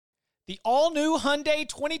The all-new Hyundai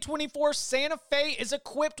 2024 Santa Fe is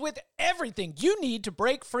equipped with everything you need to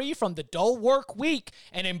break free from the dull work week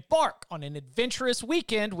and embark on an adventurous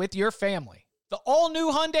weekend with your family. The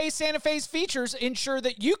all-new Hyundai Santa Fe's features ensure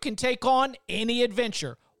that you can take on any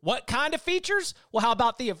adventure. What kind of features? Well, how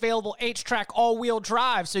about the available H-Track all-wheel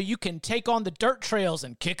drive so you can take on the dirt trails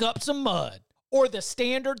and kick up some mud? Or the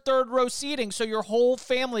standard third-row seating so your whole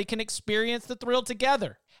family can experience the thrill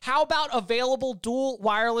together? How about available dual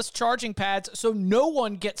wireless charging pads so no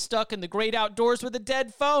one gets stuck in the great outdoors with a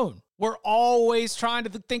dead phone? We're always trying to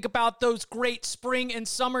think about those great spring and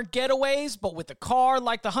summer getaways, but with a car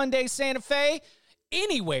like the Hyundai Santa Fe,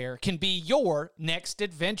 anywhere can be your next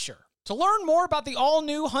adventure. To learn more about the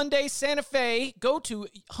all-new Hyundai Santa Fe, go to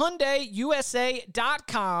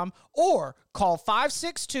HyundaiUSA.com or call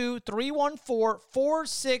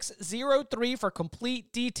 562-314-4603 for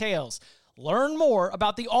complete details. Learn more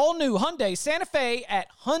about the all-new Hyundai Santa Fe at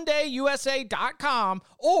HyundaiUSA.com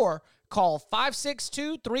or call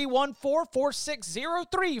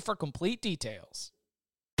 562-314-4603 for complete details.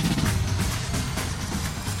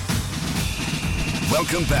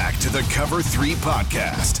 Welcome back to the Cover 3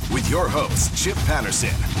 podcast with your hosts, Chip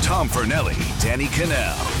Patterson, Tom Fornelli, Danny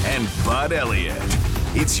Cannell, and Bud Elliott.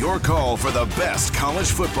 It's your call for the best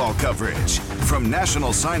college football coverage, from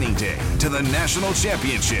National Signing Day to the National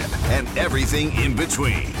Championship and everything in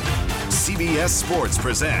between. CBS Sports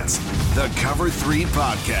presents the Cover 3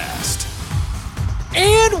 podcast.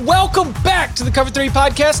 And welcome back to the Cover 3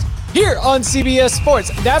 podcast here on CBS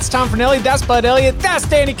Sports. That's Tom Fornelli, that's Bud Elliott, that's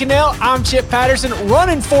Danny Cannell, I'm Chip Patterson,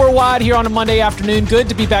 running 4 wide here on a Monday afternoon. Good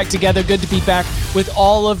to be back together, good to be back with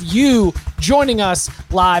all of you joining us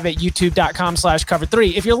live at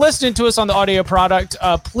youtube.com/cover3. If you're listening to us on the audio product,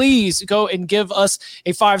 please go and give us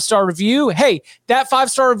a 5-star review. Hey, that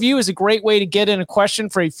 5-star review is a great way to get in a question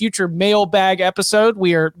for a future mailbag episode.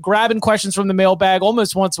 We are grabbing questions from the mailbag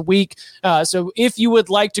almost once a week. So if you would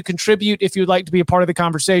like to contribute, if you would like to be a part of the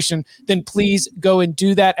conversation, then please go and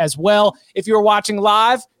do that as well. If you're watching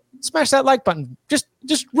live, smash that like button. Just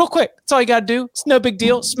real quick. That's all you got to do. It's no big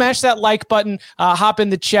deal. Smash that like button. Hop in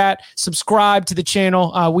the chat. Subscribe to the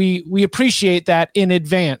channel. We appreciate that in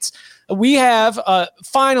advance. We have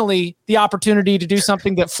finally the opportunity to do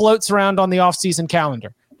something that floats around on the offseason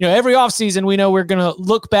calendar. You know, every offseason we know we're going to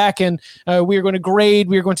look back and we're going to grade.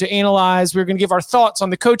 We're going to analyze. We're going to give our thoughts on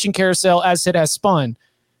the coaching carousel as it has spun.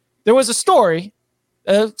 There was a story,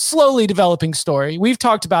 a slowly developing story. We've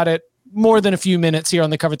talked about it more than a few minutes here on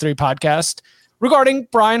the Cover 3 podcast regarding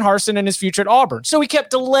Brian Harsin and his future at Auburn. So we kept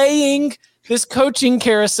delaying this coaching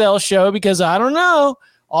carousel show because, I don't know,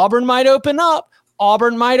 Auburn might open up,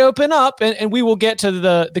 and we will get to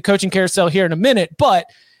the coaching carousel here in a minute. But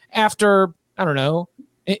after, I don't know,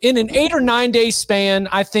 in an 8 or 9 day span,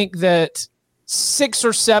 I think that 6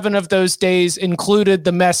 or 7 of those days included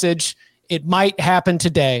the message, it might happen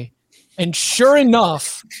today. And sure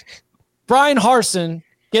enough, Brian Harsin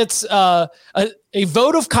gets a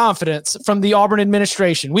vote of confidence from the Auburn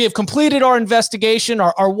administration. We have completed our investigation,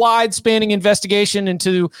 our wide-spanning investigation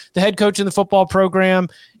into the head coach in the football program,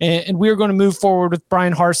 and we're going to move forward with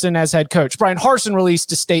Brian Harsin as head coach. Brian Harsin released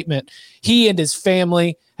a statement. He and his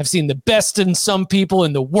family have seen the best in some people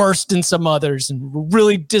and the worst in some others, and we're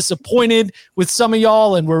really disappointed with some of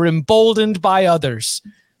y'all, and we're emboldened by others.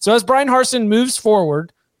 So as Brian Harsin moves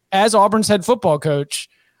forward as Auburn's head football coach,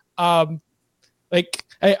 I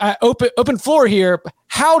open floor here.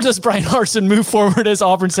 How does Brian Harsin move forward as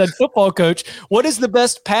Auburn's head football coach? What is the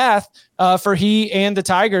best path for he and the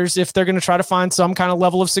Tigers if they're going to try to find some kind of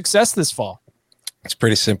level of success this fall? It's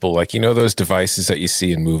pretty simple. Like, you know, those devices that you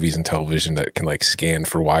see in movies and television that can like scan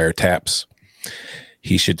for wiretaps.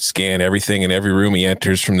 He should scan everything in every room he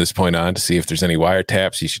enters from this point on to see if there's any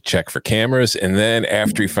wiretaps. He should check for cameras. And then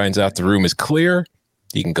after he finds out the room is clear,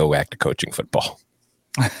 he can go back to coaching football.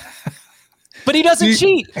 But he doesn't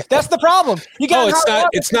cheat. That's the problem.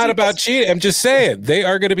 It's not about cheating. I'm just saying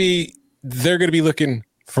they're going to be looking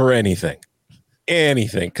for anything,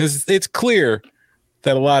 because it's clear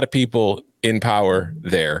that a lot of people in power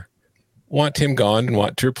there want him gone and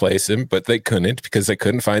want to replace him, but they couldn't because they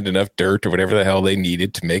couldn't find enough dirt or whatever the hell they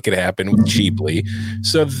needed to make it happen cheaply.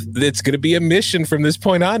 So it's going to be a mission from this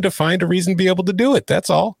point on to find a reason to be able to do it.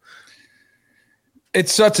 That's all.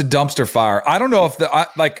 It's such a dumpster fire. I don't know if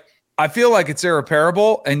I feel like it's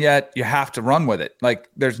irreparable, and yet you have to run with it. Like,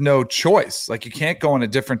 there's no choice. Like, you can't go in a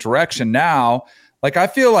different direction now. Like, I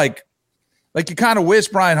feel like you kind of wish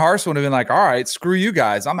Brian Harsin would have been like, all right, screw you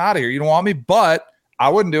guys. I'm out of here. You don't want me, but I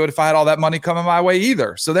wouldn't do it if I had all that money coming my way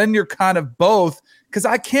either. So then you're kind of both, because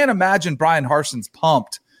I can't imagine Brian Harsin's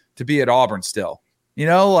pumped to be at Auburn still. You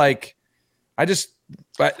know, like,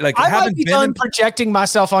 But like, I might be done projecting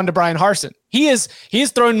myself onto Brian Harsin. He has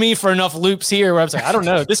thrown me for enough loops here where I was like, I don't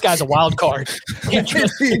know, this guy's a wild card.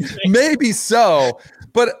 maybe so,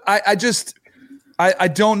 but I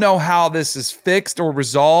don't know how this is fixed or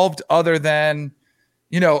resolved other than,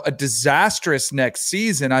 a disastrous next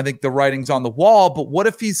season. I think the writing's on the wall, but what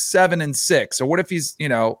if he's 7-6, or what if he's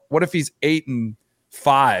 8-5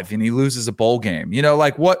 and he loses a bowl game?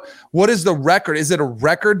 What is the record? Is it a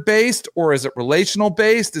record based, or is it relational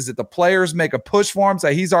based? Is it the players make a push for him,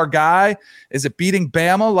 say he's our guy? Is it beating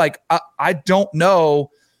Bama? Like, I don't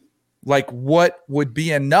know, like, what would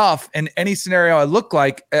be enough in any scenario. I look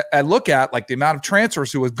at like the amount of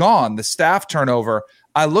transfers who have gone, the staff turnover.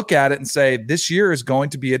 I look at it and say, this year is going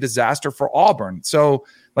to be a disaster for Auburn. So,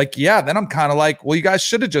 like, yeah, then I'm kind of like, well, you guys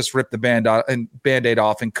should have just ripped the Band-Aid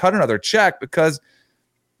off and cut another check, because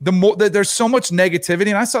there's so much negativity.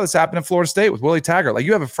 And I saw this happen in Florida State with Willie Taggart. Like,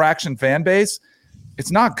 you have a fraction fan base.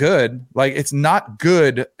 It's not good. Like, it's not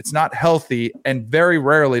good. It's not healthy. And very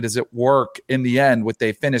rarely does it work in the end with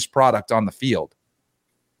a finished product on the field.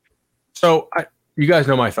 So you guys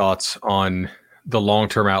know my thoughts on the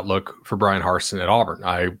long-term outlook for Brian Harsin at Auburn.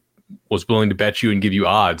 I was willing to bet you and give you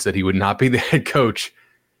odds that he would not be the head coach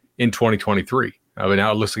in 2023. But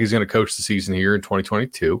now it looks like he's going to coach the season here in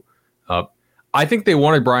 2022. I think they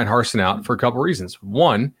wanted Brian Harsin out for a couple reasons.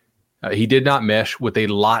 One, he did not mesh with a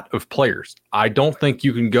lot of players. I don't think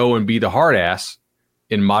you can go and be the hard ass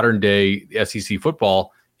in modern day SEC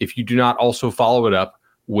football if you do not also follow it up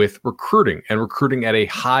with recruiting, and recruiting at a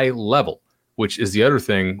high level, which is the other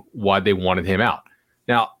thing why they wanted him out.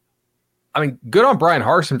 Now, I mean, good on Brian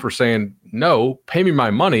Harsin for saying, no, pay me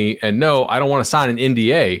my money, and no, I don't want to sign an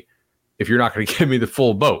NDA if you're not going to give me the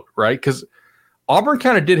full boat, right? Because Auburn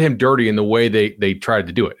kind of did him dirty in the way they tried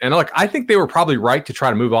to do it. And look, I think they were probably right to try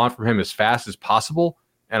to move on from him as fast as possible.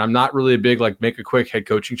 And I'm not really a big, like, make a quick head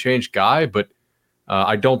coaching change guy, but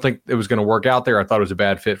I don't think it was going to work out there. I thought it was a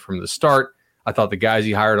bad fit from the start. I thought the guys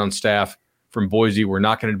he hired on staff from Boise were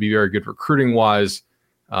not going to be very good recruiting-wise.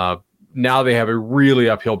 Now they have a really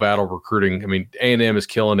uphill battle recruiting. I mean, A&M is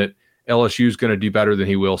killing it. LSU is going to do better than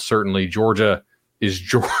he will, certainly. Georgia is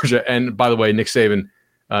Georgia. And, by the way, Nick Saban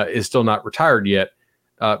is still not retired yet.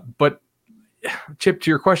 But, Chip,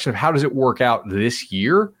 to your question of how does it work out this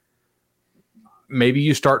year, maybe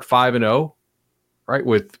you start 5-0, right,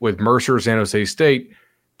 with Mercer, San Jose State,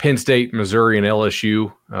 Penn State, Missouri, and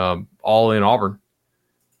LSU all in Auburn.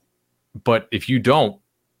 But if you don't,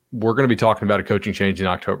 we're going to be talking about a coaching change in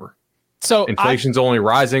October. So inflation's only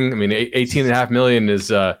rising. I mean, $18.5 million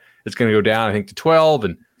is it's going to go down, I think, to 12,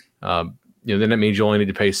 and then that means you only need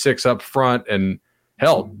to pay $6 up front, and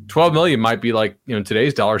hell, $12 million might be like, in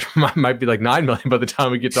today's dollars might be like $9 million by the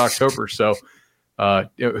time we get to October. So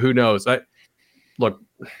who knows? There's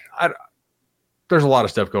a lot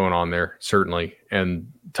of stuff going on there, certainly,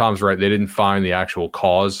 and Tom's right. They didn't find the actual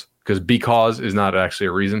cause, because is not actually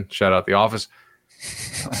a reason. Shout out The Office.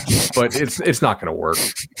 But it's not going to work.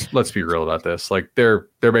 Let's be real about this. Like, they're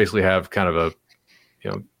basically have kind of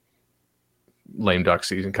a lame duck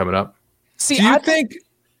season coming up. See,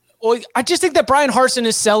 I just think that Brian Harsin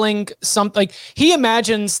is selling something. Like, he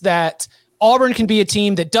imagines that Auburn can be a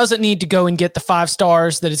team that doesn't need to go and get the 5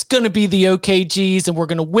 stars, that it's going to be the OKGs, and we're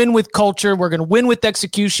going to win with culture. We're going to win with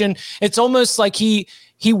execution. It's almost like he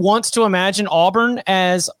wants to imagine Auburn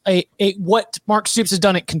as a what Mark Stoops has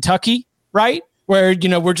done at Kentucky, right? Where,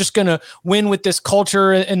 we're just going to win with this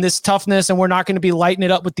culture and this toughness, and we're not going to be lighting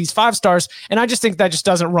it up with these 5 stars. And I just think that just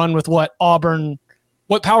doesn't run with what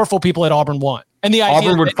powerful people at Auburn want. And the idea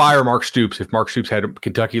Auburn would fire Mark Stoops if Mark Stoops had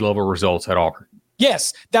Kentucky level results at Auburn.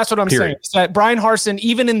 Yes, that's what I'm saying. It's that Brian Harsin,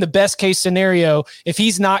 even in the best case scenario, if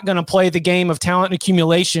he's not going to play the game of talent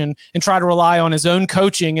accumulation and try to rely on his own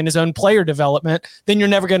coaching and his own player development, then you're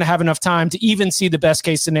never going to have enough time to even see the best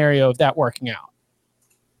case scenario of that working out.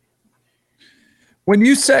 When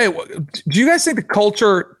you say, do you guys think the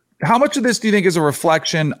culture, how much of this do you think is a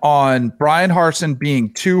reflection on Brian Harsin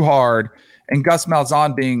being too hard and Gus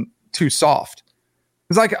Malzahn being too soft?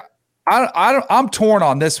 It's like, I'm torn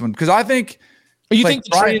on this one, because I think. You think the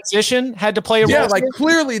transition had to play a role? Yeah, like,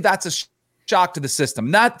 clearly that's a shock to the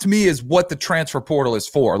system. That, to me, is what the transfer portal is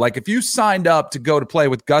for. Like, if you signed up to go to play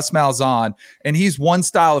with Gus Malzahn, and he's one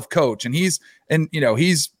style of coach, and he's,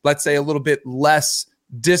 let's say, a little bit less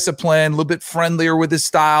disciplined, a little bit friendlier with his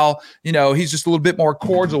style, he's just a little bit more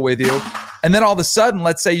cordial with you. And then all of a sudden,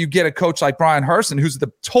 let's say you get a coach like Brian Harsin, who's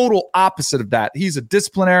the total opposite of that. He's a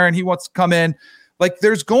disciplinarian. He wants to come in. Like,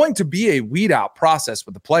 there's going to be a weed out process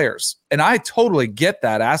with the players. And I totally get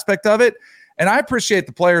that aspect of it. And I appreciate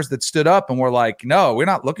the players that stood up and were like, no, we're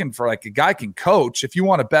not looking for like a guy can coach. If you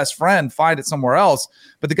want a best friend, find it somewhere else.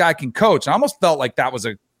 But the guy can coach. And I almost felt like that was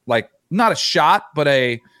not a shot, but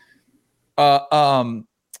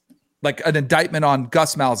like an indictment on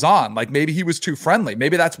Gus Malzahn. Like maybe he was too friendly.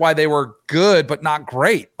 Maybe that's why they were good, but not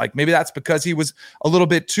great. Like maybe that's because he was a little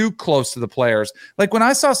bit too close to the players. Like when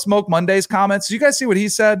I saw Smoke Monday's comments, do you guys see what he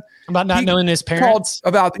said? About not knowing his parents?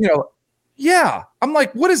 About, yeah. I'm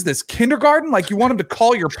like, what is this, kindergarten? Like you want him to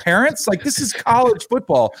call your parents? Like this is college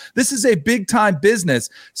football. This is a big time business.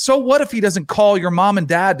 So what if he doesn't call your mom and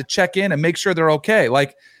dad to check in and make sure they're okay?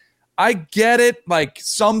 Like, I get it. Like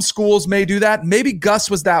some schools may do that. Maybe Gus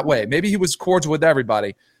was that way. Maybe he was cordial with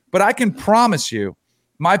everybody. But I can promise you,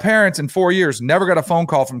 my parents in 4 years never got a phone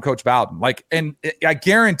call from Coach Bowden. And I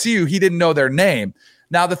guarantee you he didn't know their name.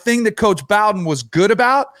 Now, the thing that Coach Bowden was good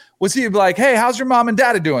about was he'd be like, hey, how's your mom and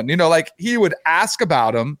dad doing? Like he would ask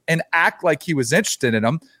about him and act like he was interested in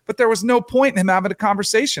him. But there was no point in him having a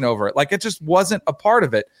conversation over it. Like it just wasn't a part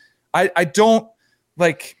of it. I don't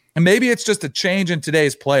like... And maybe it's just a change in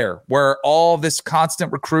today's player where all this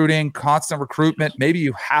constant recruitment, maybe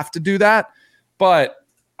you have to do that. But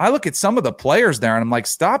I look at some of the players there and I'm like,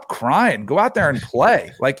 stop crying. Go out there and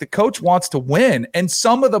play. Like the coach wants to win. And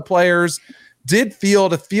some of the players did feel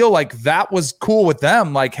like that was cool with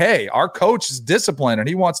them. Like, hey, our coach is disciplined and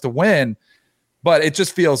he wants to win. But it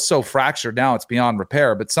just feels so fractured now. It's beyond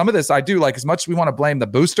repair. But some of this I do like, as much as we want to blame the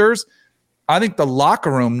boosters, I think the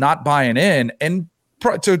locker room not buying in, and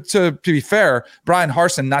to be fair, Brian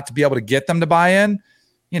Harsin not to be able to get them to buy in,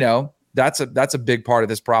 that's a big part of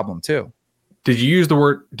this problem too. Did you use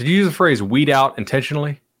the phrase weed out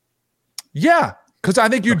intentionally? Yeah, because I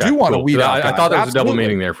think you do want to weed out. I thought there was a double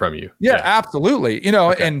meaning there from you. Yeah, absolutely.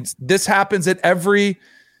 And this happens at every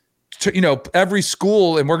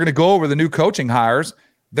school, and we're going to go over the new coaching hires.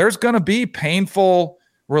 There's going to be painful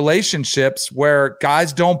relationships where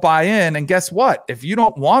guys don't buy in. And guess what? If you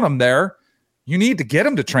don't want them there, you need to get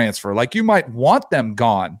them to transfer. Like you might want them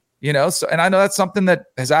gone, So, and I know that's something that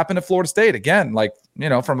has happened at Florida State again,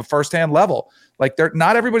 from a firsthand level. Like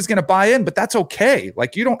not everybody's going to buy in, but that's okay.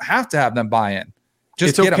 Like you don't have to have them buy in.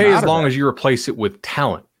 It's okay as long as you replace it with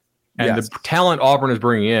talent. And the talent Auburn is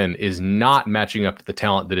bringing in is not matching up to the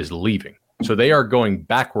talent that is leaving. So they are going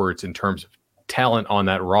backwards in terms of talent on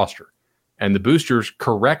that roster. And the boosters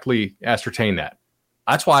correctly ascertain that.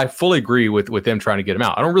 That's why I fully agree with them trying to get him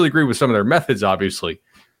out. I don't really agree with some of their methods, obviously,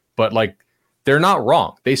 but they're not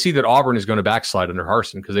wrong. They see that Auburn is going to backslide under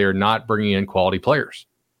Harsin because they are not bringing in quality players.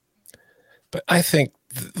 But I think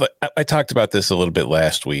I talked about this a little bit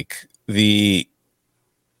last week. The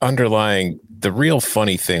real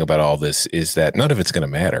funny thing about all this is that none of it's going to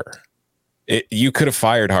matter. You could have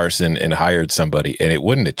fired Harsin and hired somebody, and it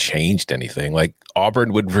wouldn't have changed anything. Like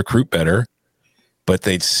Auburn would recruit better, but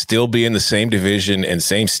they'd still be in the same division and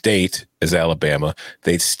same state as Alabama.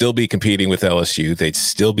 They'd still be competing with LSU. They'd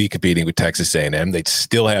still be competing with Texas A&M. They'd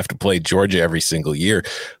still have to play Georgia every single year.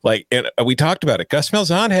 And we talked about it. Gus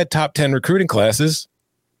Malzahn had top 10 recruiting classes,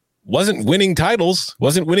 wasn't winning titles,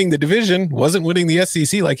 wasn't winning the division, wasn't winning the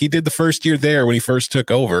SEC like he did the first year there when he first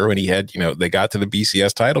took over, when he had, they got to the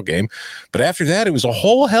BCS title game. But after that, it was a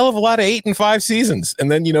whole hell of a lot of 8-5 seasons.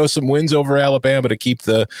 And then, some wins over Alabama to keep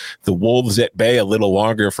the Wolves at bay a little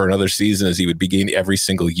longer for another season as he would begin every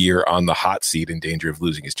single year on the hot seat in danger of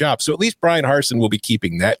losing his job. So at least Brian Harsin will be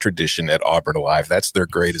keeping that tradition at Auburn alive. That's their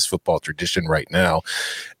greatest football tradition right now.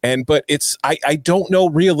 But I don't know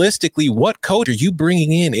realistically what coach are you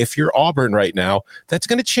bringing in if you're Auburn right now that's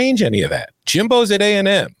going to change any of that. Jimbo's at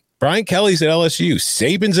A&M. Brian Kelly's at LSU.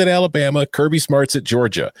 Saban's at Alabama. Kirby Smart's at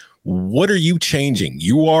Georgia. What are you changing?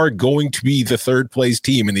 You are going to be the third place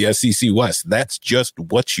team in the SEC West. That's just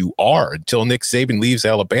what you are until Nick Saban leaves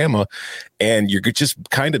Alabama, and you're just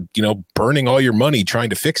kind of, burning all your money trying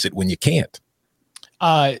to fix it when you can't.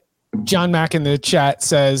 John Mack in the chat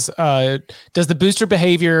says, does the booster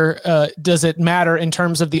behavior, does it matter in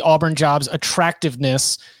terms of the Auburn job's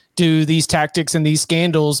attractiveness? Do these tactics and these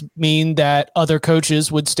scandals mean that other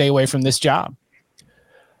coaches would stay away from this job?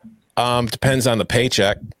 Depends on the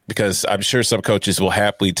paycheck, because I'm sure some coaches will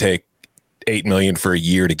happily take $8 million for a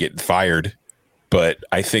year to get fired. But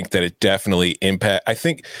I think that it definitely I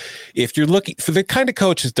think if you're looking for the kind of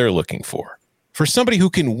coaches they're looking for somebody who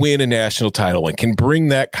can win a national title and can bring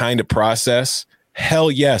that kind of process, hell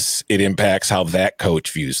yes, it impacts how that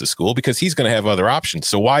coach views the school, because he's going to have other options.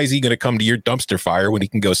 So why is he going to come to your dumpster fire when he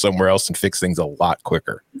can go somewhere else and fix things a lot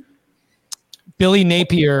quicker? Billy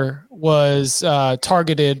Napier was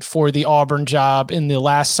targeted for the Auburn job in the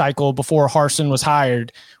last cycle before Harsin was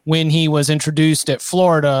hired. When he was introduced at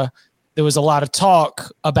Florida, There was a lot of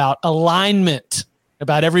talk about alignment,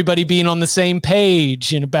 about everybody being on the same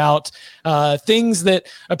page, and about things that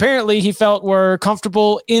apparently he felt were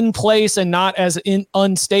comfortable in place and not as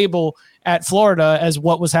unstable at Florida as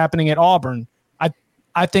what was happening at Auburn.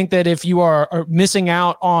 I think that if you are missing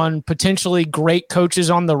out on potentially great coaches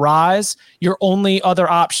on the rise, your only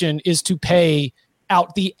other option is to pay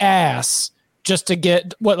out the ass just to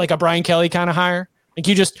get like a Brian Kelly kind of hire. Like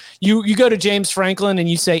you go to James Franklin and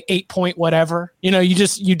you say 8 point whatever,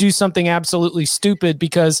 you do something absolutely stupid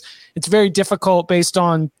because it's very difficult based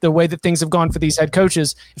on the way that things have gone for these head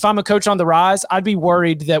coaches. If I'm a coach on the rise, I'd be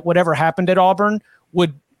worried that whatever happened at Auburn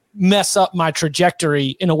would mess up my trajectory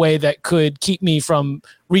in a way that could keep me from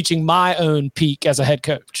reaching my own peak as a head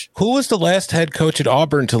coach. Who was the last head coach at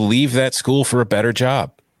Auburn to leave that school for a better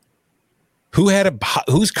job?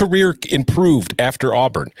 Whose career improved after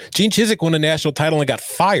Auburn? Gene Chizik won a national title and got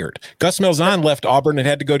fired. Gus Malzahn left Auburn and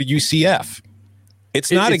had to go to UCF.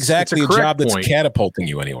 It's not exactly a job that's catapulting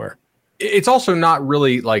you anywhere. It's also not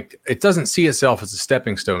really like, it doesn't see itself as a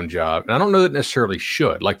stepping stone job. And I don't know that it necessarily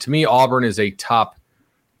should. Like, to me, Auburn is a top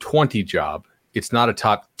 20 job. It's not a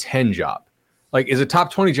top 10 job. Like, is a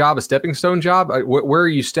top 20 job a stepping stone job? Where are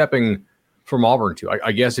you stepping from Auburn to?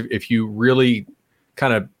 I guess if you really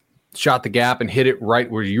kind of shot the gap and hit it right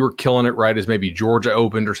where you were killing it right as maybe Georgia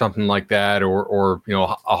opened or something like that, or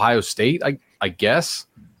Ohio State, I guess.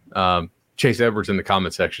 Chase Edwards in the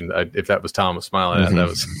comment section, if that was Tom was smiling at, that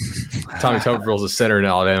was Tommy Tuberville's a center in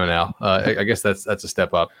Alabama now. I guess that's a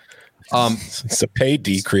step up. It's a pay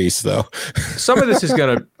decrease, though. Some of this is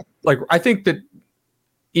going to, like, I think that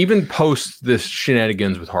even post this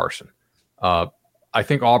shenanigans with Harsin, I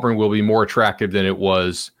think Auburn will be more attractive than it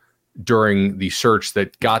was during the search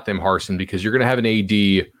that got them Harsin, because you're going to have an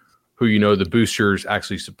AD who the boosters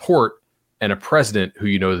actually support and a president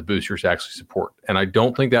who the boosters actually support. And I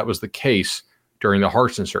don't think that was the case during the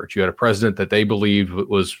Harsin search. You had a president that they believed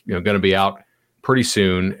was going to be out pretty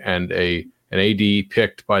soon, and an AD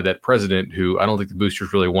picked by that president who I don't think the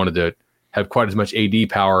boosters really wanted to have quite as much AD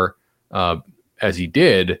power as he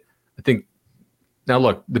did. I think now,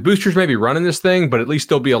 look, the boosters may be running this thing, but at least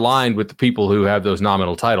they'll be aligned with the people who have those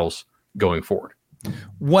nominal titles going forward.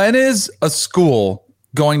 When is a school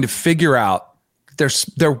going to figure out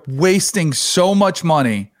they're wasting so much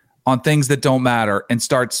money on things that don't matter and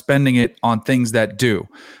start spending it on things that do?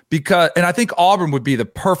 And I think Auburn would be the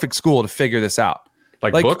perfect school to figure this out.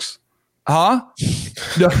 Like books? Huh?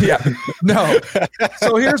 No, yeah. No.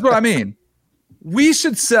 So here's what I mean. We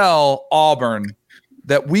should sell Auburn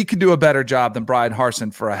that we can do a better job than Brian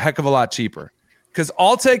Harsin for a heck of a lot cheaper. Because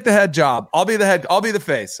I'll take the head job. I'll be the head. I'll be the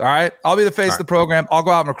face. All right. I'll be the face of the program. I'll go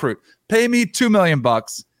out and recruit. Pay me $2 million.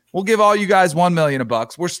 We'll give all you guys $1 million.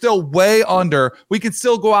 We're still way under. We can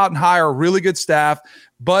still go out and hire a really good staff.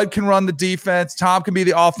 Bud can run the defense. Tom can be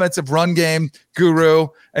the offensive run game guru.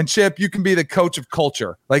 And Chip, you can be the coach of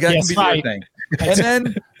culture. Like, that can be your thing. And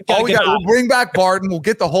then we'll bring back Barton. We'll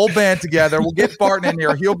get the whole band together. We'll get Barton in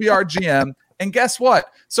here. He'll be our GM. And guess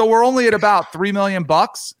what? So we're only at about $3 million.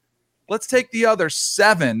 Let's take the other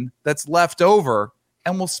 7 that's left over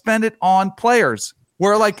and we'll spend it on players.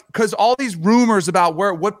 Because all these rumors about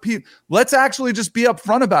let's actually just be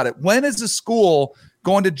upfront about it. When is the school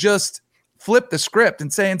going to just flip the script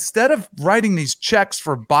and say, instead of writing these checks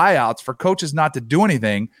for buyouts for coaches not to do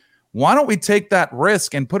anything, why don't we take that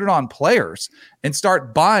risk and put it on players and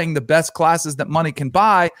start buying the best classes that money can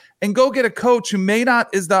buy and go get a coach who may not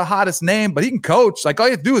is the hottest name, but he can coach. Like, all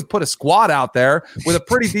you have to do is put a squad out there with a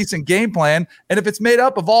pretty decent game plan. And if it's made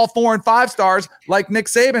up of all 4 and 5 stars like Nick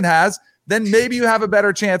Saban has, then maybe you have a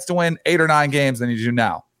better chance to win 8 or 9 games than you do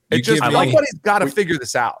now. Somebody's got to figure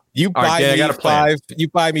this out. You buy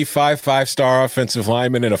me 5 5-star offensive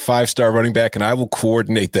linemen and a 5-star running back, and I will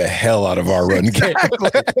coordinate the hell out of our run game.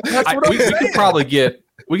 That's what we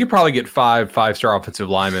could probably get 5 5-star offensive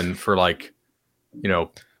linemen for $4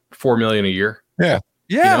 million a year.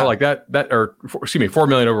 Yeah. Like that, or excuse me, $4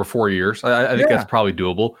 million over 4 years. I think that's probably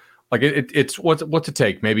doable. Like it's what's it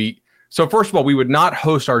take? Maybe. So first of all, we would not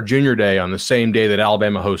host our junior day on the same day that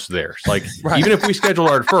Alabama hosts theirs. Like, even if we scheduled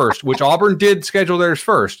ours first, which Auburn did schedule theirs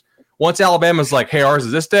first, once Alabama's like, hey, ours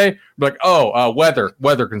is this day, we're like,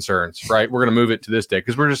 weather concerns, right? We're going to move it to this day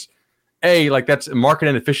because we're just, A, like, that's a market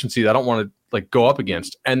inefficiency that I don't want to go up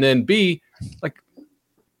against. And then B, like,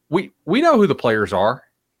 we know who the players are,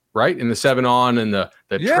 right? In the 7-on and the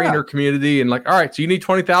trainer community. And like, all right, so you need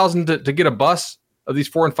 20,000 to get a bus of these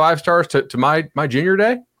 4 and 5 stars to my junior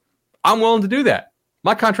day. I'm willing to do that.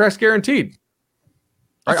 My contract's guaranteed.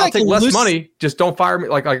 Right? I'll take less money. Just don't fire me.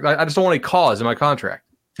 Like I just don't want any cause in my contract.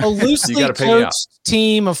 a loosely coached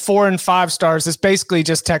team of 4 and 5 stars is basically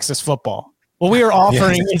just Texas football. What we are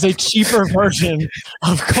offering is a cheaper version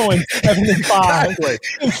of going 7 and 5. Exactly.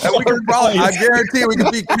 And we can probably, I guarantee we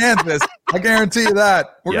can beat Kansas. I guarantee you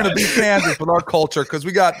that. We're going to beat Kansas with our culture because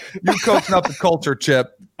we got you coaching up the culture,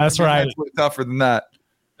 Chip. That's right. It's way tougher than that.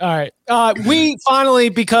 All right. We finally,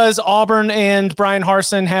 because Auburn and Brian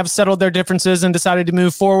Harsin have settled their differences and decided to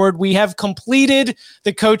move forward, we have completed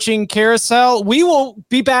the coaching carousel. We will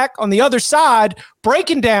be back on the other side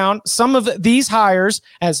breaking down some of these hires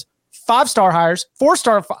as 5-star hires,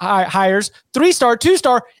 4-star hires, 3-star,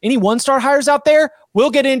 2-star, any 1-star hires out there. We'll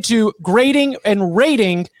get into grading and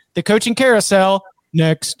rating the coaching carousel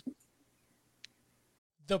next.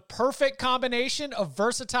 The perfect combination of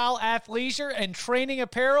versatile athleisure and training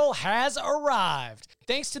apparel has arrived.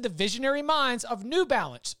 Thanks to the visionary minds of New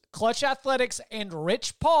Balance, Clutch Athletics, and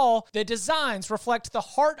Rich Paul, the designs reflect the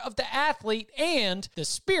heart of the athlete and the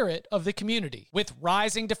spirit of the community. With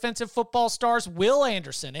rising defensive football stars Will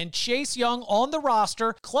Anderson and Chase Young on the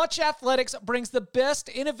roster, Clutch Athletics brings the best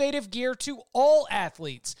innovative gear to all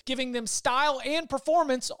athletes, giving them style and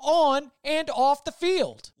performance on and off the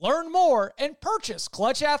field. Learn more and purchase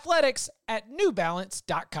Clutch Athletics at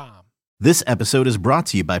newbalance.com. This episode is brought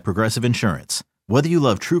to you by Progressive Insurance. Whether you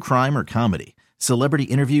love true crime or comedy, celebrity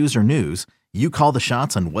interviews or news, you call the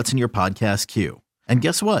shots on what's in your podcast queue. And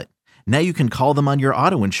guess what? Now you can call them on your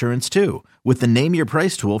auto insurance too with the Name Your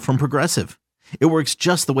Price tool from Progressive. It works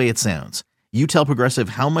just the way it sounds. You tell Progressive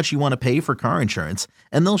how much you want to pay for car insurance,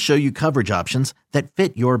 and they'll show you coverage options that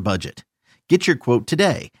fit your budget. Get your quote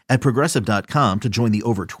today at Progressive.com to join the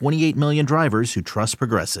over 28 million drivers who trust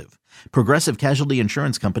Progressive. Progressive Casualty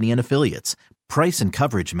Insurance Company and Affiliates. Price and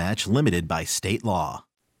coverage match limited by state law.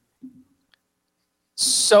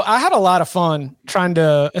 So I had a lot of fun trying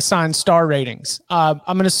to assign star ratings. I'm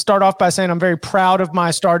going to start off by saying I'm very proud of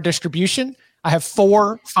my star distribution. I have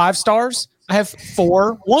 4 5 stars. I have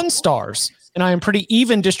 4 1 stars. And I am pretty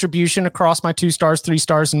even distribution across my 2 stars, 3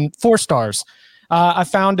 stars, and 4 stars. I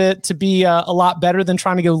found it to be a lot better than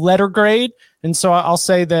trying to go letter grade. And so I'll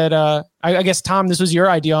say that I guess, Tom, this was your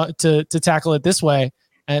idea to tackle it this way.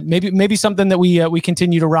 Maybe something that we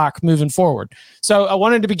continue to rock moving forward. So I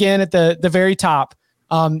wanted to begin at the very top.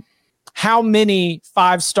 How many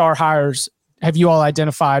 5-star hires have you all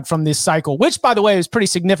identified from this cycle? Which, by the way, is pretty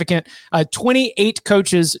significant. 28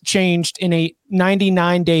 coaches changed in a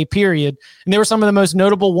 99-day period, and they were some of the most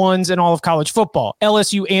notable ones in all of college football.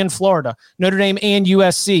 LSU and Florida, Notre Dame and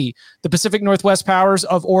USC, the Pacific Northwest Powers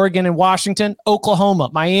of Oregon and Washington, Oklahoma,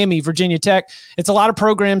 Miami, Virginia Tech. It's a lot of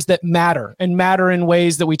programs that matter in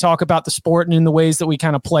ways that we talk about the sport and in the ways that we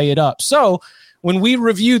kind of play it up. So when we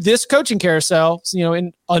review this coaching carousel,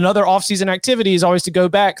 in another offseason activity is always to go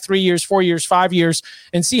back 3 years, 4 years, 5 years,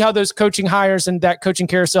 and see how those coaching hires and that coaching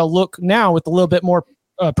carousel look now with a little bit more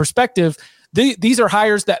perspective. These are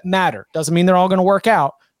hires that matter. Doesn't mean they're all going to work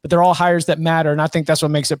out, but they're all hires that matter, and I think that's what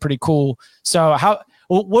makes it pretty cool. So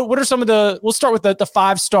what are some of we'll start with the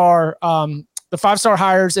 5-star the 5-star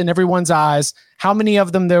hires in everyone's eyes. How many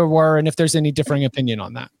of them there were, and if there's any differing opinion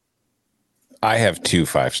on that? I have 2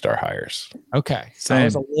 5-star hires. Okay. So I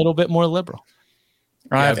was a little bit more liberal.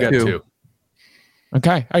 I've got 2.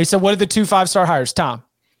 Okay. All right. So what are the 2 5-star hires, Tom?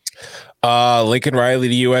 Lincoln Riley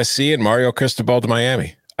to USC and Mario Cristobal to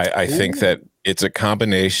Miami. I think that it's a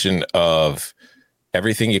combination of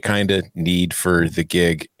everything you kind of need for the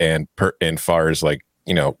gig and far as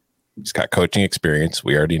he's got coaching experience.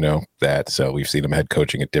 We already know that. So we've seen him head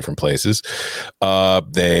coaching at different places.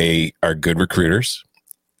 They are good recruiters.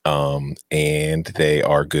 And they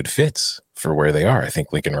are good fits for where they are. I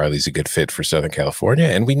think Lincoln Riley's a good fit for Southern California,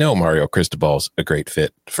 and we know Mario Cristobal's a great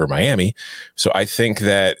fit for Miami. So I think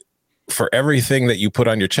that for everything that you put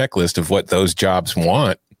on your checklist of what those jobs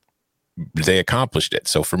want, they accomplished it.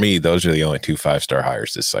 So for me, those are the only 2 5-star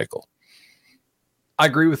hires this cycle. I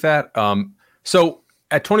agree with that. So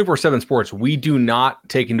at 24/7 Sports, we do not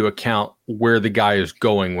take into account where the guy is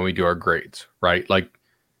going when we do our grades, right?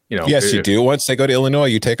 Yes, you do. Once they go to Illinois,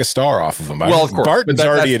 you take a star off of them. Well, of course. Barton's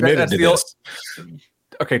already admitted to this.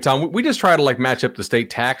 Okay, Tom, we just try to match up the state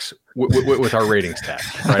tax with our ratings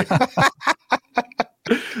tax, right?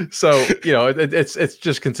 So, it's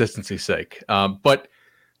just consistency's sake. But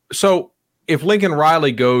so if Lincoln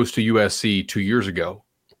Riley goes to USC 2 years ago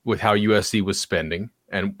with how USC was spending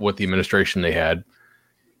and what the administration they had,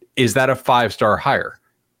 is that a 5-star hire?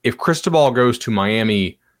 If Cristobal goes to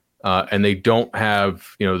Miami and they don't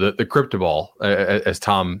have, the Cryptoball, as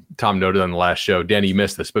Tom noted on the last show. Danny, you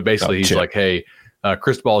missed this, but basically he's like, hey,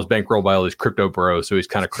 Cristobal is bankrolled by all these crypto bros, so he's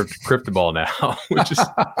kind of Cryptoball now, which is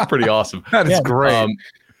pretty awesome. That is great.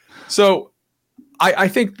 So I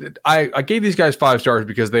think that I gave these guys 5 stars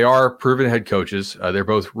because they are proven head coaches. They're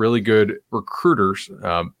both really good recruiters.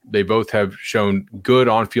 They both have shown good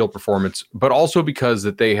on-field performance, but also because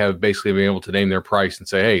that they have basically been able to name their price and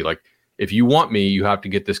say, hey, like, if you want me, you have to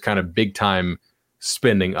get this kind of big-time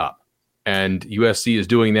spending up. And USC is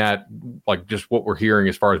doing that, like just what we're hearing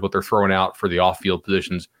as far as what they're throwing out for the off-field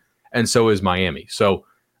positions, and so is Miami. So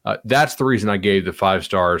that's the reason I gave the 5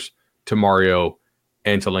 stars to Mario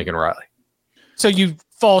and to Lincoln Riley. So you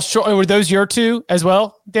fall short. Were those your 2 as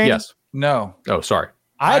well, Danny? Yes. No. Oh, sorry.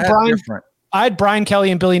 I had Brian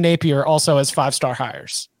Kelly and Billy Napier also as 5-star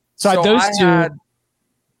hires. So those two.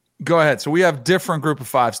 Go ahead. So we have different group of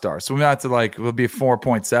 5 stars. So we might have to we'll be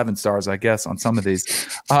 4.7 stars, I guess, on some of these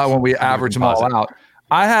when we average them all out.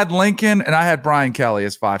 I had Lincoln and I had Brian Kelly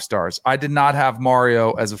as 5 stars. I did not have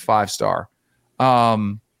Mario as a 5-star.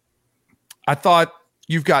 I thought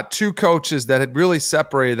you've got 2 coaches that had really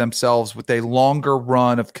separated themselves with a longer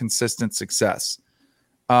run of consistent success.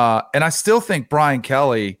 And I still think Brian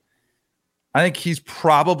Kelly, I think he's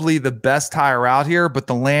probably the best hire out here, but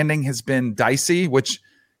the landing has been dicey, which,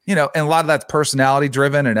 and a lot of that's personality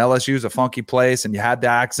driven, and LSU is a funky place, and you had the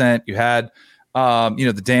accent, you had,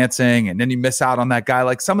 the dancing, and then you miss out on that guy.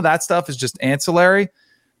 Like, some of that stuff is just ancillary.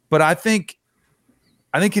 But I think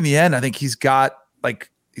in the end, I think he's got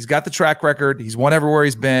the track record. He's won everywhere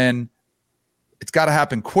he's been. It's got to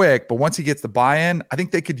happen quick. But once he gets the buy-in, I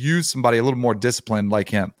think they could use somebody a little more disciplined like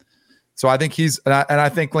him. So I think I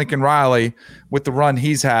think Lincoln Riley, with the run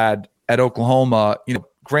he's had at Oklahoma,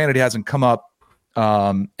 granted he hasn't come up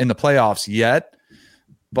in the playoffs yet,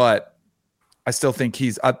 but I still think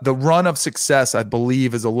he's the run of success, I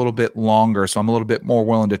believe, is a little bit longer. So I'm a little bit more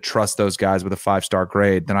willing to trust those guys with a 5-star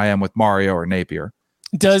grade than I am with Mario or Napier.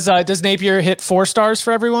 Does Napier hit 4 stars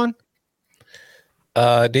for everyone?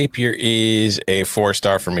 Napier is a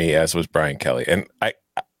 4-star for me, as was Brian Kelly, and I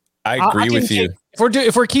agree with you.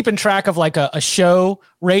 If we're keeping track of like a show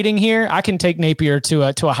rating here, I can take Napier to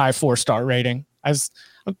a high 4-star rating. That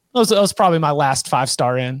was probably my last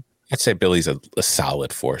 5-star in. I'd say Billy's a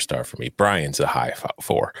solid 4-star for me. Brian's a high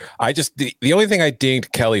 4. The only thing I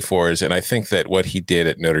dinged Kelly for is, and I think that what he did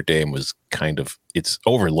at Notre Dame was it's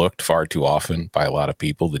overlooked far too often by a lot of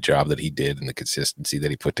people, the job that he did and the consistency that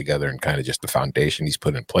he put together and kind of just the foundation he's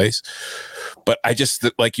put in place. But I just,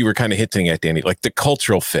 like you were kind of hinting at, Danny, like the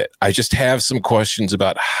cultural fit, I just have some questions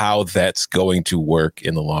about how that's going to work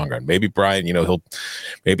in the long run. Maybe Brian, he'll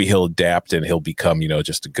adapt and he'll become,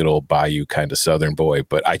 just a good old Bayou kind of Southern boy.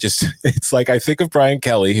 But it's like, I think of Brian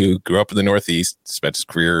Kelly, who grew up in the Northeast, spent his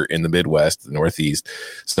career in the Midwest, the Northeast,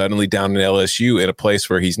 suddenly down in LSU in a place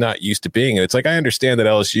where he's not used to being. And it's like, I understand that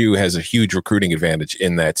LSU has a huge recruiting advantage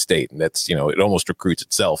in that state. And that's, it almost recruits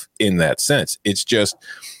itself in that sense. It's just,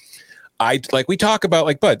 we talk about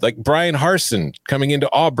like Brian Harsin coming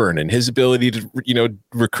into Auburn and his ability to,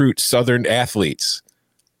 recruit Southern athletes.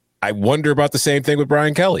 I wonder about the same thing with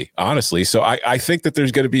Brian Kelly, honestly. So I think that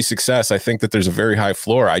there's going to be success. I think that there's a very high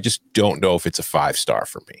floor. I just don't know if it's a 5-star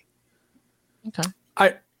for me.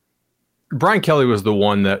 Okay. Brian Kelly was the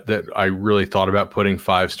one that I really thought about putting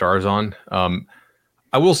 5 stars on.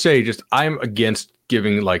 I will say I'm against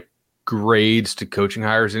giving like grades to coaching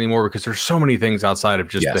hires anymore because there's so many things outside of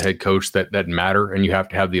just the head coach that matter, and you have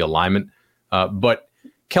to have the alignment. But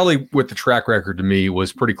Kelly, with the track record, to me,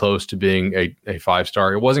 was pretty close to being a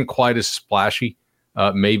 5-star. It wasn't quite as splashy,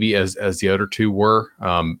 maybe as the other 2 were.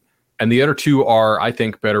 And the other 2 are, I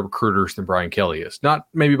think, better recruiters than Brian Kelly is. Not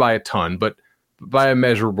maybe by a ton, but by a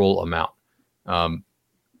measurable amount.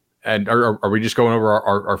 And are we just going over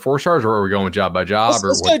our 4 stars, or are we going job by job?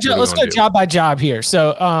 Let's go job by job here.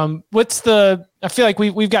 So I feel like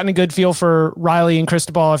we've gotten a good feel for Riley and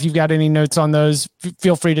Cristobal. If you've got any notes on those,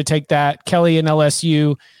 feel free to take that. Kelly and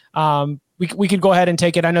LSU, we could go ahead and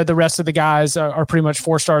take it. I know the rest of the guys are pretty much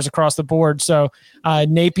 4 stars across the board. So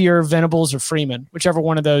Napier, Venables, or Freeman, whichever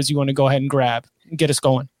one of those you want to go ahead and grab and get us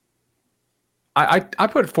going. I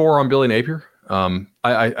put 4 on Billy Napier.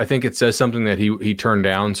 I think it says something that he turned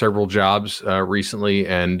down several jobs recently,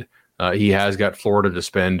 and he has got Florida to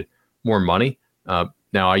spend more money.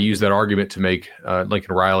 Now, I use that argument to make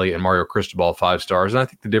Lincoln Riley and Mario Cristobal 5 stars, and I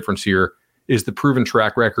think the difference here is the proven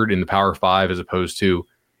track record in the Power 5 as opposed to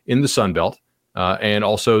in the Sun Belt, and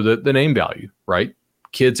also the name value, right?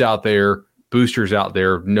 Kids out there, boosters out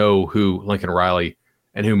there know who Lincoln Riley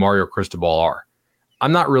and who Mario Cristobal are.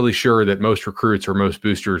 I'm not really sure that most recruits or most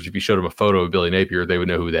boosters, if you showed them a photo of Billy Napier, they would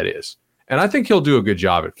know who that is. And I think he'll do a good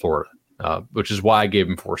job at Florida, which is why I gave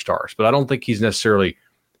him 4 stars. But I don't think he's necessarily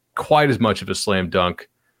quite as much of a slam dunk,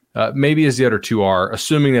 maybe as the other 2 are,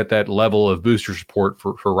 assuming that level of booster support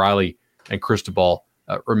for Riley and Cristobal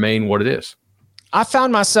remain what it is. I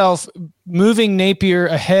found myself moving Napier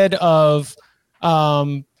ahead of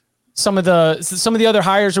some of the other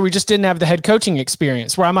hires where we just didn't have the head coaching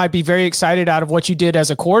experience, where I might be very excited out of what you did as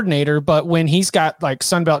a coordinator, but when he's got like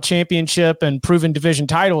Sun Belt championship and proven division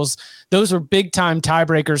titles, those were big time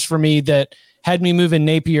tiebreakers for me that had me moving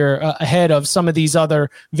Napier ahead of some of these other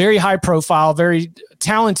very high profile, very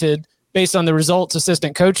talented based on the results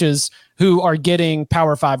assistant coaches who are getting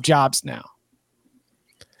Power 5 jobs now.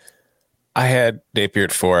 I had Napier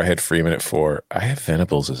at 4. I had Freeman at 4. I have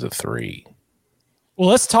Venables as a 3. Well,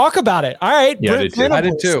 let's talk about it. All right. Yeah, I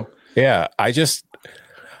did too. Yeah. I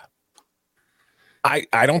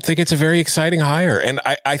don't think it's a very exciting hire. And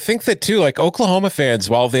I think that too, like Oklahoma fans,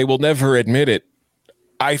 while they will never admit it,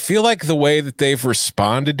 I feel like the way that they've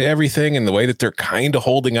responded to everything and the way that they're kind of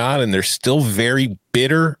holding on and they're still very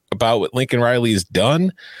bitter about what Lincoln Riley has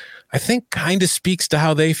done, I think kind of speaks to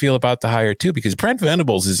how they feel about the hire too, because Brent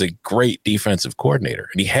Venables is a great defensive coordinator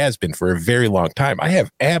and he has been for a very long time. I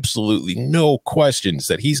have absolutely no questions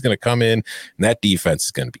that he's going to come in and that defense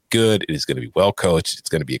is going to be good. It is going to be well coached. It's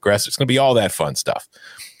going to be aggressive. It's going to be all that fun stuff.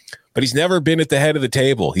 But he's never been at the head of the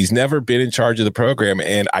table. He's never been in charge of the program.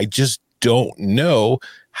 And I just don't know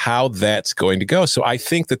how that's going to go. So I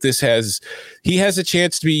think that he has a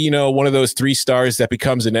chance to be, one of those 3 stars that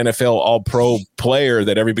becomes an NFL all-pro player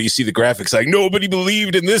that everybody, you see the graphics like nobody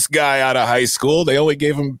believed in this guy out of high school. They only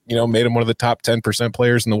gave him, made him one of the top 10%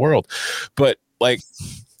 players in the world. But like,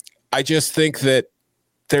 I just think that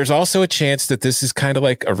there's also a chance that this is kind of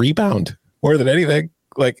like a rebound more than anything.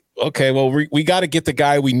 Like, okay, well, we got to get the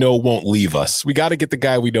guy we know won't leave us. We got to get the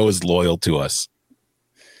guy we know is loyal to us.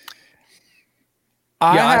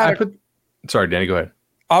 Sorry, Danny, go ahead.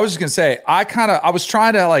 I was just going to say, I was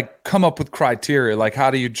trying to like come up with criteria, like how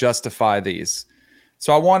do you justify these?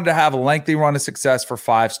 So I wanted to have a lengthy run of success for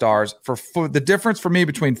 5 stars. For the difference for me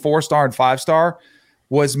between 4-star and 5-star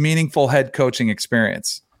was meaningful head coaching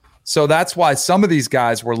experience. So that's why some of these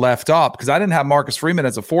guys were left up, because I didn't have Marcus Freeman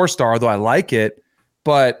as a 4-star, though I like it.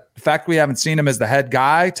 But the fact we haven't seen him as the head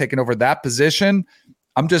guy taking over that position,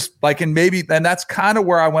 I'm just like, and that's kind of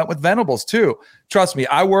where I went with Venables too. Trust me,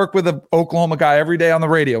 I work with an Oklahoma guy every day on the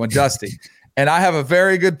radio and Dusty, and I have a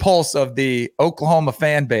very good pulse of the Oklahoma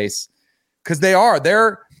fan base because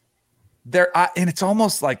they're, and it's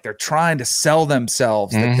almost like they're trying to sell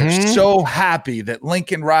themselves that they're so happy that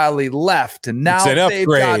Lincoln Riley left, and now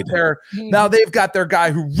they've got their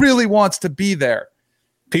guy who really wants to be there.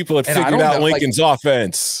 People had figured out Lincoln's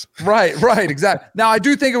offense. Right, exactly. Now, I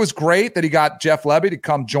do think it was great that he got Jeff Lebby to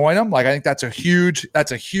come join him. Like, I think that's a huge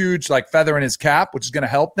like feather in his cap, which is going to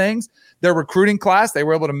help things. Their recruiting class, they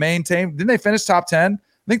were able to maintain. Didn't they finish top 10?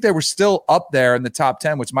 I think they were still up there in the top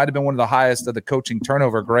 10, which might have been one of the highest of the coaching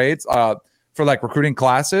turnover grades for like recruiting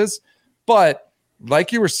classes. But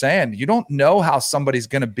like you were saying, you don't know how somebody's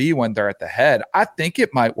going to be when they're at the head. I think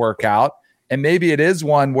it might work out, and maybe it is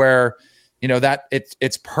one where that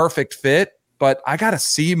it's perfect fit, but I got to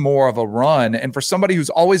see more of a run. And for somebody who's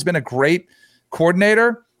always been a great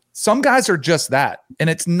coordinator, some guys are just that. And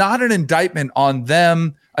it's not an indictment on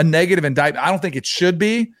them, a negative indictment. I don't think it should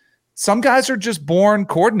be. Some guys are just born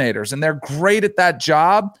coordinators and they're great at that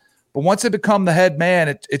job. But once they become the head man,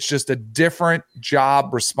 it's just a different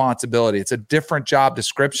job responsibility. It's a different job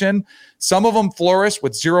description. Some of them flourish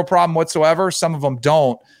with zero problem whatsoever. Some of them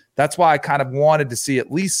don't. That's why I kind of wanted to see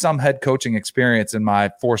at least some head coaching experience in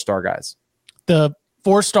my 4-star guys. The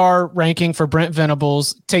 4-star ranking for Brent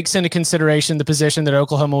Venables takes into consideration the position that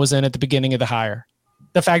Oklahoma was in at the beginning of the hire.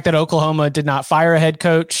 The fact that Oklahoma did not fire a head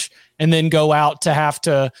coach and then go out to have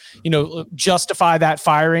to, justify that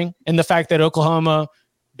firing. And the fact that Oklahoma,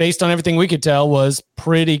 based on everything we could tell, was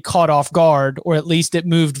pretty caught off guard, or at least it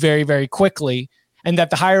moved very, very quickly. And that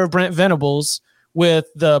the hire of Brent Venables, with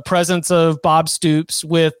the presence of Bob Stoops,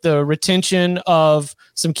 with the retention of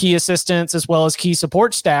some key assistants as well as key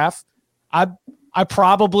support staff, I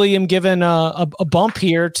probably am given a bump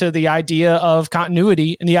here to the idea of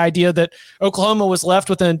continuity and the idea that Oklahoma was left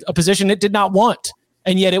with a position it did not want,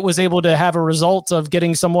 and yet it was able to have a result of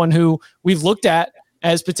getting someone who we've looked at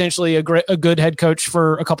as potentially a good head coach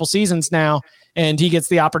for a couple seasons now, and he gets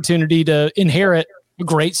the opportunity to inherit a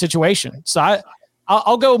great situation. So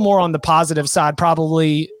I'll go more on the positive side,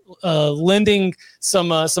 probably lending some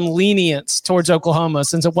lenience towards Oklahoma,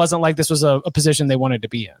 since it wasn't like this was a position they wanted to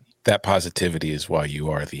be in. That positivity is why you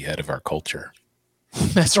are the head of our culture.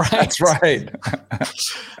 That's right. That's right.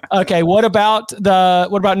 Okay, what about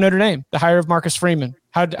Notre Dame? The hire of Marcus Freeman.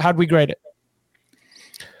 How'd we grade it?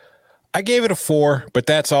 I gave it a 4, but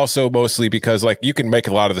that's also mostly because you can make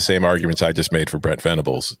a lot of the same arguments I just made for Brent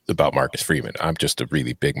Venables about Marcus Freeman. I'm just a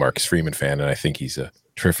really big Marcus Freeman fan, and I think he's a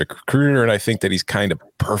terrific recruiter, and I think that he's kind of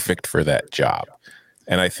perfect for that job.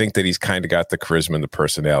 And I think that he's kind of got the charisma and the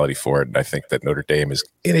personality for it. And I think that Notre Dame is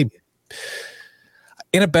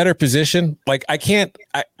in a better position. Like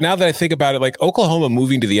now that I think about it, like Oklahoma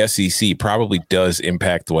moving to the SEC probably does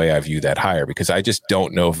impact the way I view that hire, because I just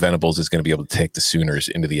don't know if Venables is going to be able to take the Sooners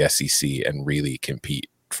into the SEC and really compete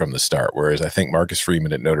from the start. Whereas I think Marcus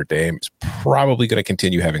Freeman at Notre Dame is probably going to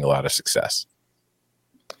continue having a lot of success.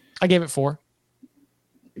 I gave it 4.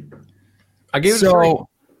 I gave it 3.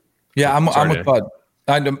 Yeah, I'm with Bud.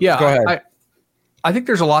 Yeah, go ahead. I think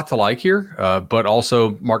there's a lot to like here, but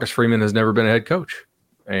also Marcus Freeman has never been a head coach.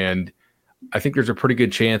 And I think there's a pretty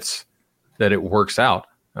good chance that it works out.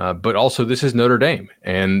 But also this is Notre Dame,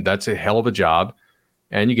 and that's a hell of a job.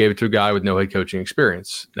 And you gave it to a guy with no head coaching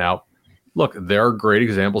experience. Now, look, there are great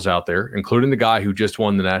examples out there, including the guy who just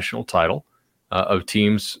won the national title, of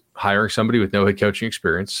teams hiring somebody with no head coaching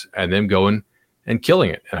experience and them going and killing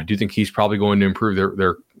it. And I do think he's probably going to improve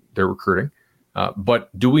their recruiting.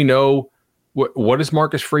 But do we know what is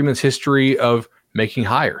Marcus Freeman's history of making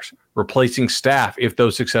hires, replacing staff if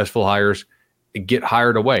those successful hires get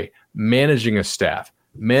hired away, managing a staff,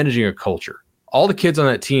 managing a culture? All the kids on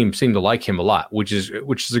that team seem to like him a lot, which is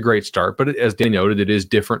a great start. But as Dan noted, it is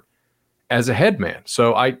different as a head man.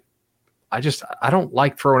 So I don't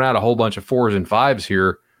like throwing out a whole bunch of 4s and 5s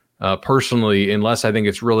here personally, unless I think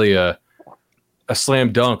it's really a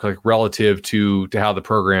slam dunk, like relative to how the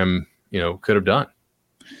program could have done.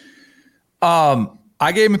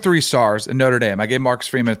 I gave him 3 stars in Notre Dame. I gave Marcus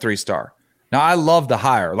Freeman a 3-star. Now I love the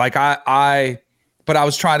hire. Like but I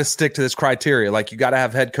was trying to stick to this criteria. Like you got to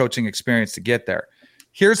have head coaching experience to get there.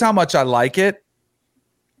 Here's how much I like it.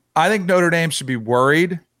 I think Notre Dame should be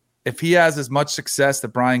worried if he has as much success that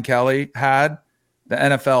Brian Kelly had. The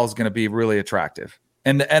NFL is going to be really attractive,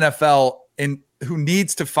 and the NFL who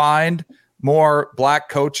needs to find more black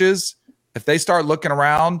coaches. If they start looking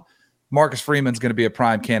around, Marcus Freeman's going to be a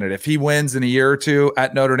prime candidate. If he wins in a year or 2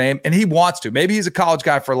 at Notre Dame, and he wants to, maybe he's a college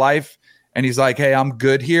guy for life and he's like, hey, I'm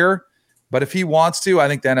good here. But if he wants to, I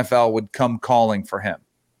think the NFL would come calling for him.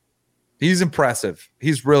 He's impressive.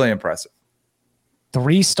 He's really impressive.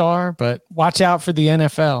 3-star, but watch out for the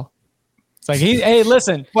NFL. It's like, hey,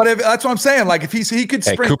 listen. But that's what I'm saying. Like if he could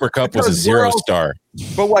spring. Cooper Kupp was a 0-star.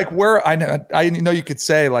 But like I know you could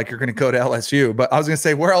say like you're going to go to LSU, but I was going to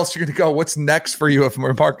say where else you're going to go? What's next for you if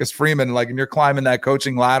Marcus Freeman, like, and you're climbing that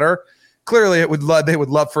coaching ladder? Clearly, they would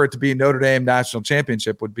love for it to be Notre Dame national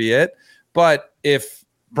championship would be it. But if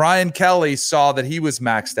Brian Kelly saw that he was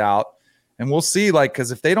maxed out, and we'll see, like, because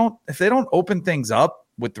if they don't open things up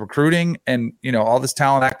with recruiting and all this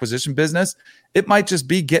talent acquisition business, it might just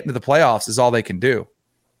be getting to the playoffs is all they can do.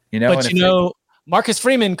 But Marcus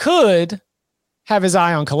Freeman could have his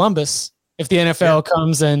eye on Columbus. If the NFL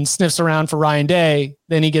comes and sniffs around for Ryan Day,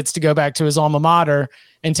 then he gets to go back to his alma mater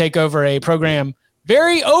and take over a program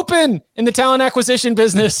very open in the talent acquisition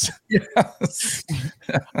business. Yes.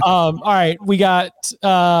 All right, we got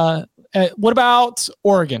what about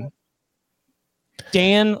Oregon?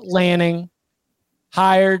 Dan Lanning,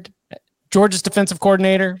 hired Georgia's defensive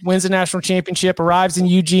coordinator, wins the national championship, arrives in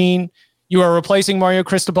Eugene. You are replacing Mario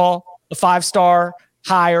Cristobal, a 5-star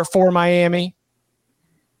hire for Miami.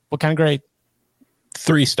 What kind of grade?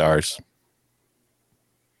 3 stars.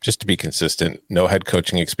 Just to be consistent. No head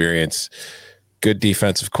coaching experience. Good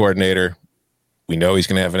defensive coordinator. We know he's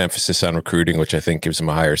going to have an emphasis on recruiting, which I think gives him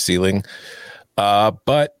a higher ceiling.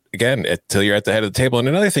 But again, until you're at the head of the table. And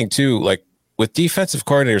another thing too, like with defensive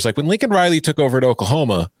coordinators, like when Lincoln Riley took over at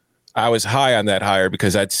Oklahoma, I was high on that hire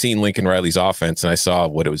because I'd seen Lincoln Riley's offense and I saw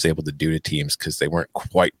what it was able to do to teams because they weren't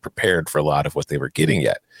quite prepared for a lot of what they were getting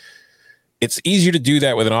yet. It's easier to do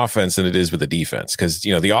that with an offense than it is with a defense because,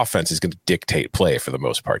 the offense is going to dictate play for the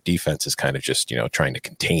most part. Defense is kind of just, trying to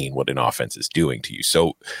contain what an offense is doing to you.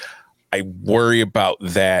 So I worry about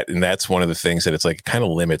that. And that's one of the things that it's like, it kind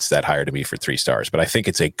of limits that hire to me for 3 stars, but I think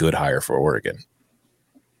it's a good hire for Oregon.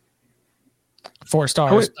 4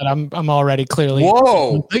 stars, but I'm already clearly.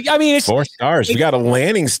 Whoa! I mean, it's 4 stars. We got a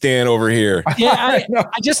landing stand over here. Yeah,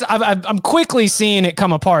 I'm quickly seeing it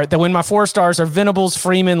come apart. That when my 4 stars are Venables,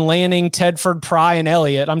 Freeman, Lanning, Tedford, Pry, and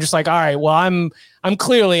Elliott, I'm just like, all right, well, I'm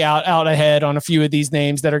clearly out ahead on a few of these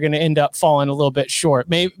names that are going to end up falling a little bit short.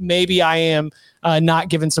 Maybe I am not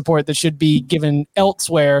given support that should be given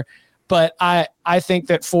elsewhere. But I think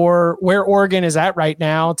that for where Oregon is at right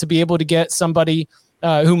now, to be able to get somebody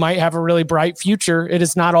who might have a really bright future, it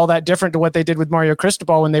is not all that different to what they did with Mario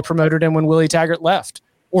Cristobal when they promoted him when Willie Taggart left.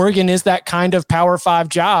 Oregon is that kind of Power 5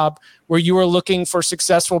 job where you are looking for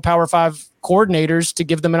successful Power 5 coordinators to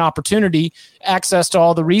give them an opportunity, access to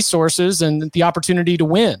all the resources, and the opportunity to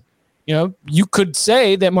win. you could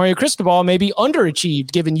say that Mario Cristobal maybe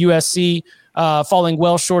underachieved given USC falling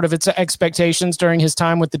well short of its expectations during his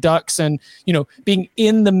time with the Ducks and, being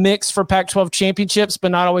in the mix for Pac-12 championships,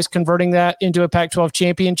 but not always converting that into a Pac-12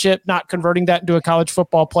 championship, not converting that into a college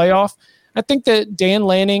football playoff. I think that Dan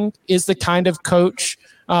Lanning is the kind of coach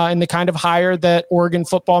and the kind of hire that Oregon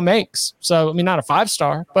football makes. So, not a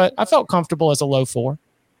 5-star, but I felt comfortable as a low 4.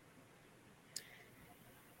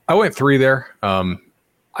 I went 3 there.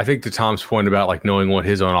 I think to Tom's point about knowing what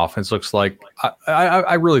his own offense looks like,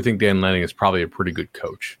 I really think Dan Lanning is probably a pretty good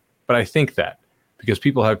coach. But I think that because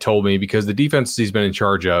people have told me because the defenses he's been in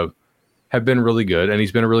charge of have been really good and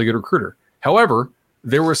he's been a really good recruiter. However,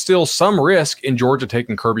 there was still some risk in Georgia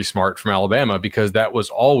taking Kirby Smart from Alabama because that was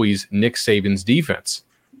always Nick Saban's defense.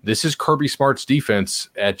 This is Kirby Smart's defense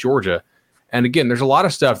at Georgia. And again, there's a lot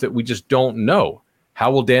of stuff that we just don't know. How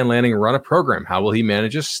will Dan Lanning run a program? How will he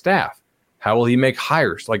manage his staff? How will he make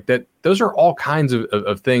hires? Like that? Those are all kinds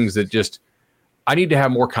of things that just I need to have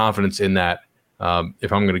more confidence in that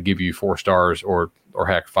if I'm going to give you 4 stars or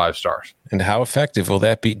heck 5 stars. And how effective will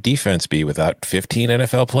that defense be without 15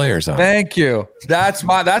 NFL players on? Thank you. That's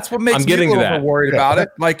what makes me a little more worried about it.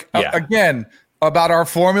 Again, about our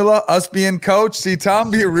formula, us being coach. See, Tom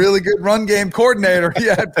be a really good run game coordinator. He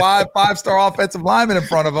had 5-star offensive linemen in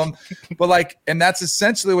front of him. But and that's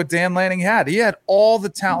essentially what Dan Lanning had. He had all the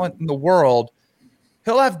talent in the world.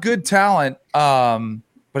 He'll have good talent, but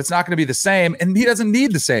it's not going to be the same. And he doesn't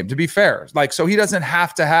need the same, to be fair. So he doesn't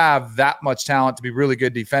have to have that much talent to be really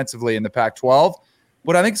good defensively in the Pac-12.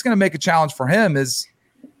 What I think is going to make a challenge for him is,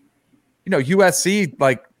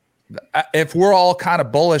 USC, if we're all kind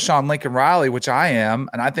of bullish on Lincoln Riley, which I am,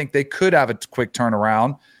 and I think they could have a quick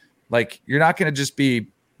turnaround, you're not going to just be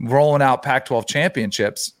rolling out Pac-12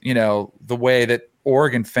 championships, the way that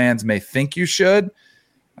Oregon fans may think you should.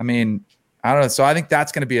 I don't know. So I think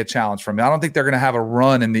that's going to be a challenge for me. I don't think they're going to have a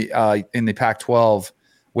run in the Pac-12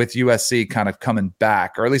 with USC kind of coming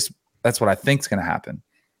back, or at least that's what I think is going to happen.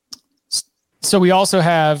 So we also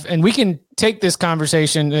have, and we can take this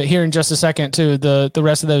conversation here in just a second to the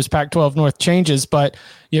rest of those Pac-12 North changes, but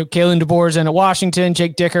Kalen DeBoer's in at Washington,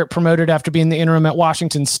 Jake Dickert promoted after being the interim at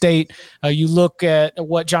Washington State. You look at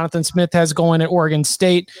what Jonathan Smith has going at Oregon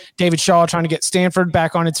State, David Shaw trying to get Stanford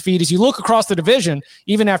back on its feet. As you look across the division,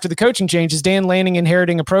 even after the coaching changes, Dan Lanning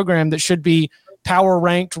inheriting a program that should be power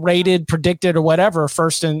ranked, rated, predicted, or whatever,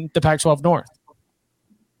 first in the Pac-12 North.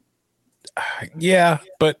 Yeah,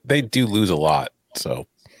 but they do lose a lot. So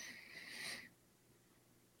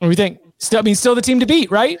what do we think? Still the team to beat,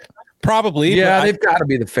 right? Probably. Yeah, they've got to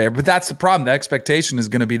be the favorite. But that's the problem. The expectation is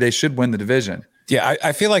going to be they should win the division. Yeah,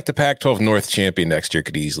 I feel like the Pac-12 North champion next year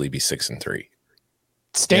could easily be 6-3.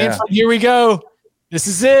 Stanford, Here we go. This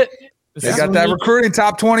is it. They got that recruiting,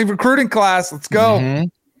 top 20 recruiting class. Let's go. Mm-hmm.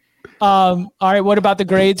 All right. What about the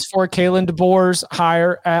grades for Kalen DeBoer's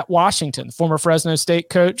hire at Washington? Former Fresno State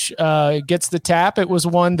coach gets the tap. It was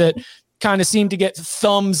one that kind of seemed to get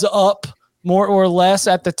thumbs up more or less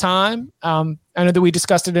at the time. I know that we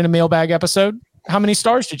discussed it in a mailbag episode. How many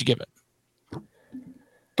stars did you give it?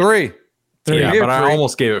 3. Yeah, but I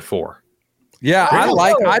almost gave it 4. Yeah,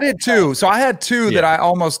 I did too. So I had 2 that I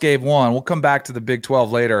almost gave 1. We'll come back to the Big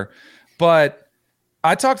 12 later. But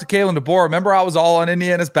I talked to Kalen DeBoer. Remember, I was all on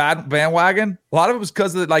Indiana's bandwagon. A lot of it was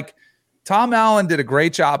because of Tom Allen did a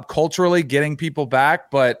great job culturally getting people back,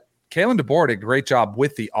 but Kalen DeBoer did a great job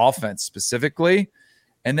with the offense specifically.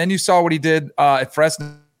 And then you saw what he did at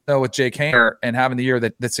Fresno with Jake Haener and having the year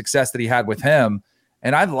the success that he had with him.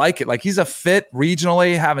 And I like it. He's a fit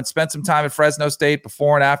regionally, having spent some time at Fresno State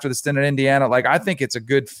before and after the stint in Indiana. I think it's a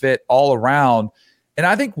good fit all around. And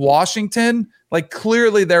I think Washington,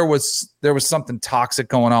 clearly there was something toxic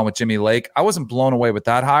going on with Jimmy Lake. I wasn't blown away with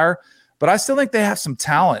that hire, but I still think they have some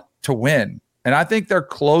talent to win. And I think they're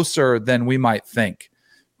closer than we might think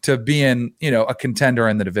to being, a contender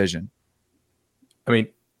in the division.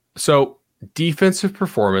 So defensive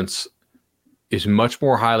performance is much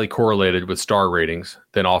more highly correlated with star ratings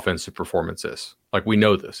than offensive performance is. We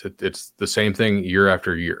know this. It's the same thing year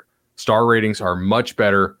after year. Star ratings are much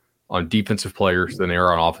better on defensive players than they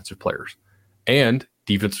are on offensive players. And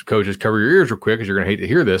defensive coaches, cover your ears real quick because you're going to hate to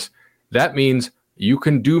hear this. That means you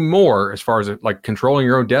can do more as far as controlling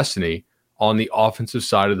your own destiny on the offensive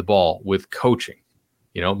side of the ball with coaching.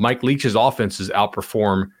 Mike Leach's offenses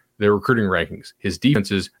outperform their recruiting rankings. His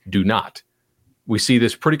defenses do not. We see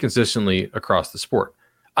this pretty consistently across the sport.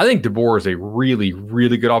 I think DeBoer is a really,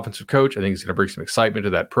 really good offensive coach. I think he's going to bring some excitement to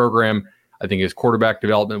that program. I think his quarterback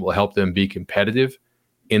development will help them be competitive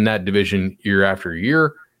in that division year after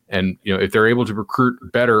year. And, if they're able to recruit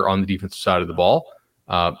better on the defensive side of the ball,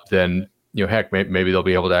 then heck, maybe they'll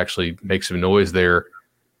be able to actually make some noise there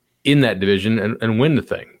in that division and win the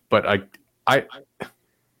thing. But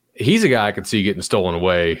he's a guy I could see getting stolen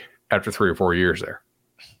away after 3 or 4 years there.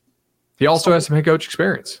 He also has some head coach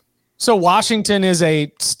experience. So Washington is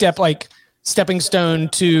a stepping stone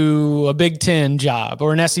to a Big Ten job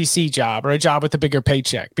or an SEC job or a job with a bigger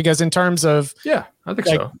paycheck. Because in terms of I think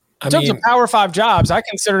so. In terms of Power 5 jobs, I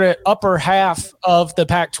consider it upper half of the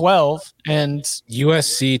Pac-12. And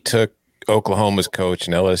USC took Oklahoma's coach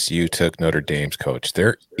and LSU took Notre Dame's coach.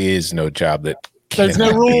 There is no job that there's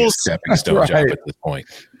no rules. Stepping stone job at this point.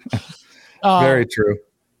 Very true.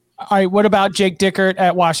 All right, what about Jake Dickert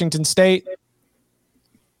at Washington State?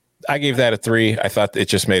 I gave that a 3. I thought it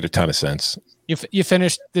just made a ton of sense. You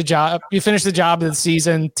finished the job. You finished the job of the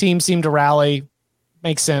season. Team seemed to rally.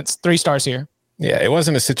 Makes sense. 3 stars here. Yeah, it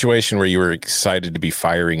wasn't a situation where you were excited to be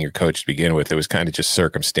firing your coach to begin with. It was kind of just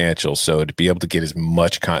circumstantial. So to be able to get as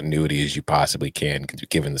much continuity as you possibly can,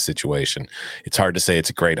 given the situation, it's hard to say it's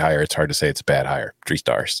a great hire. It's hard to say it's a bad hire. 3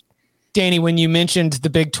 stars. Danny, when you mentioned the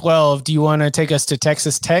Big 12, do you want to take us to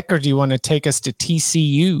Texas Tech or do you want to take us to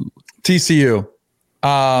TCU? TCU.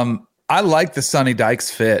 I like the Sonny Dykes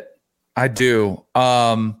fit. I do.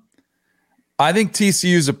 I think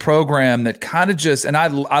TCU is a program that kind of just, and I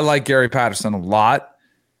like Gary Patterson a lot,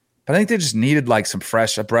 but I think they just needed like a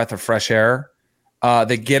breath of fresh air.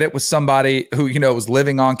 They get it with somebody who, was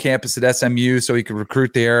living on campus at SMU so he could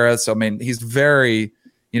recruit the area. So, I mean, he's very,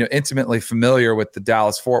 intimately familiar with the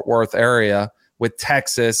Dallas-Fort Worth area, with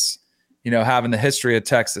Texas, having the history of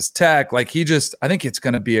Texas Tech. Like I think it's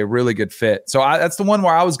going to be a really good fit. So that's the one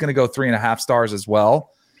where I was going to go 3.5 stars as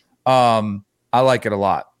well. I like it a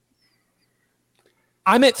lot.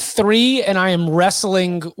 I'm at 3, and I am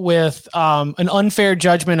wrestling with an unfair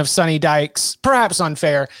judgment of Sonny Dykes, perhaps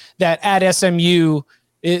unfair, that at SMU,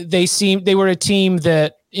 they were a team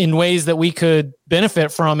that in ways that we could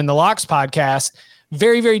benefit from in the Locks podcast,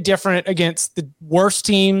 very, very different against the worst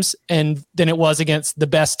teams than it was against the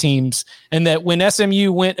best teams. And that when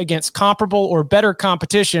SMU went against comparable or better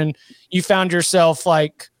competition, you found yourself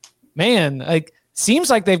like, man, seems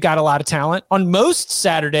like they've got a lot of talent. On most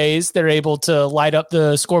Saturdays, they're able to light up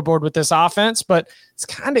the scoreboard with this offense, but it's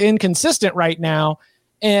kind of inconsistent right now.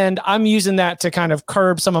 And I'm using that to kind of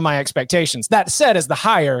curb some of my expectations. That said, as the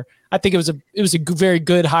hire, I think it was a very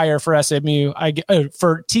good hire for SMU.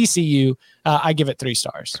 For TCU, I give it 3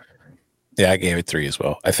 stars. Yeah, I gave it 3 as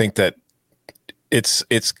well. I think that it's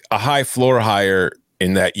a high floor hire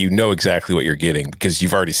in that exactly what you're getting because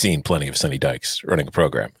you've already seen plenty of Sonny Dykes running a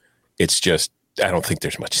program. It's just, I don't think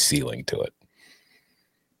there's much ceiling to it.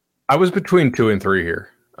 I was between 2 and 3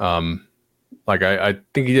 here. I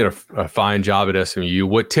think he did a fine job at SMU.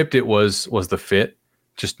 What tipped it was the fit.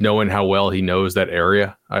 Just knowing how well he knows that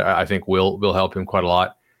area, I think will help him quite a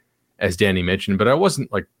lot, as Danny mentioned. But I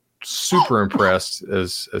wasn't super impressed,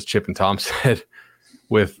 as Chip and Tom said,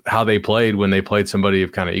 with how they played when they played somebody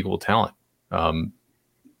of kind of equal talent. I'm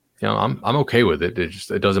okay with it.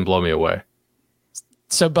 It doesn't blow me away.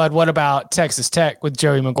 So, Bud, what about Texas Tech with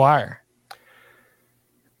Joey McGuire?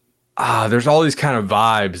 There's all these kind of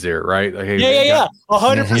vibes there, right?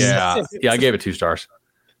 100%. Yeah, I gave it 2 stars.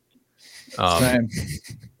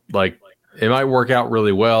 It might work out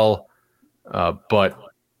really well, but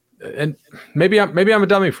maybe I'm a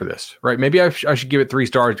dummy for this, right? Maybe I should give it 3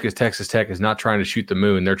 stars because Texas Tech is not trying to shoot the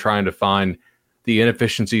moon. They're trying to find the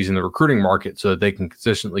inefficiencies in the recruiting market so that they can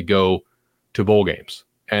consistently go to bowl games.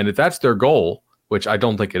 And if that's their goal, which I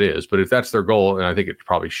don't think it is, but if that's their goal, and I think it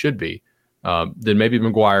probably should be, then maybe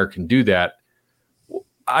McGuire can do that.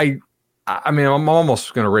 I mean, I'm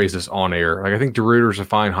almost going to raise this on air. I think DeRuyter's a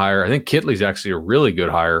fine hire. I think Kitley's actually a really good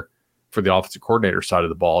hire for the offensive coordinator side of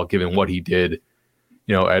the ball, given what he did,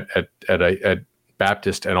 at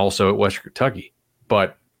Baptist and also at Western Kentucky.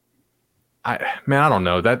 But I don't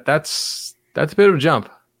know. That's a bit of a jump.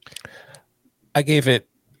 I gave it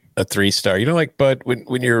a 3 star. Bud,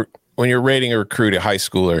 when you're rating a recruit, a high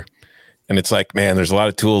schooler, and it's like, man, there's a lot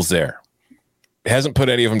of tools there. It hasn't put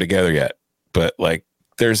any of them together yet, but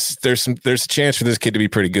there's a chance for this kid to be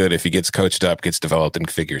pretty good if he gets coached up, gets developed, and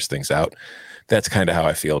figures things out. That's kind of how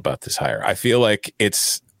I feel about this hire. I feel like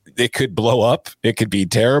it could blow up, it could be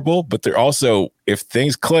terrible, but they're also, if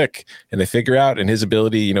things click and they figure out, and his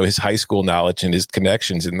ability, his high school knowledge and his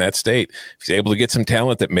connections in that state, if he's able to get some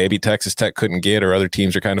talent that maybe Texas Tech couldn't get or other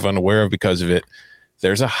teams are kind of unaware of because of it,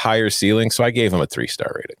 there's a higher ceiling. So I gave him a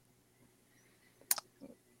 3-star rating.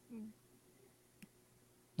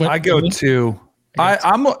 I go 2.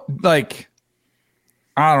 I'm like,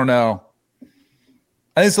 I don't know.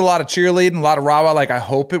 I think it's a lot of cheerleading, a lot of rah-rah. I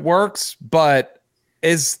hope it works, but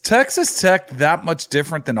is Texas Tech that much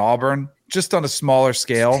different than Auburn? just on a smaller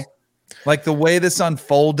scale, like the way this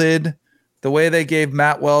unfolded, the way they gave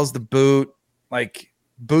Matt Wells the boot, like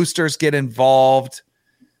boosters get involved.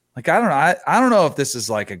 Like, I don't know. I don't know if this is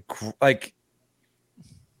like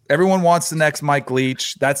everyone wants the next Mike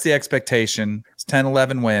Leach. That's the expectation. It's 10,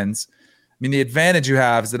 11 wins. I mean, the advantage you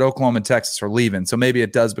have is that Oklahoma and Texas are leaving. So maybe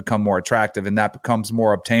it does become more attractive and that becomes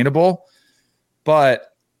more obtainable.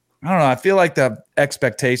 But I don't know. I feel like the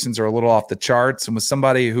expectations are a little off the charts. And with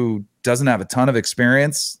somebody who doesn't have a ton of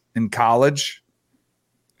experience in college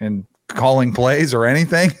and calling plays or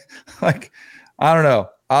anything, like, I don't know.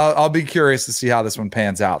 I'll be curious to see how this one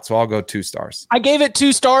pans out. So I'll go 2 stars. I gave it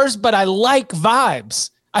 2 stars, but I like vibes.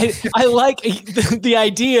 I like the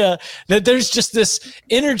idea that there's just this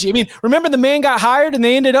energy. I mean, remember the man got hired and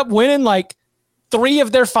they ended up winning like 3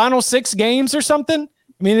 of their final 6 games or something?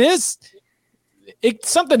 I mean, it's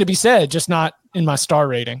something to be said, just not in my star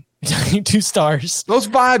rating. 2 stars. Those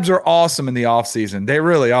vibes are awesome in the offseason. They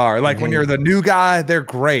really are. Like when you're the new guy, they're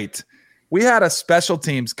great. We had a special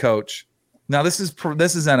teams coach. Now this is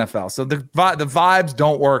NFL, so the vibes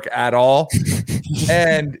don't work at all.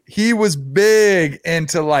 And he was big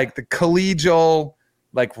into like the collegial,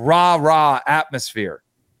 like rah atmosphere.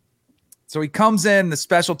 So he comes in the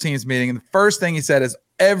special teams meeting, and the first thing he said is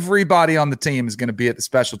everybody on the team is going to be at the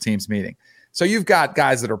special teams meeting. So you've got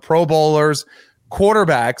guys that are Pro Bowlers,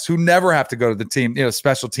 quarterbacks who never have to go to the team,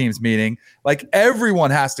 special teams meeting. Like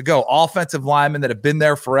everyone has to go. Offensive linemen that have been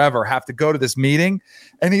there forever have to go to this meeting.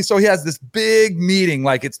 And he has this big meeting,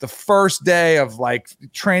 like it's the first day of like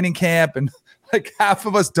training camp, and like half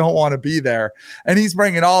of us don't want to be there. And he's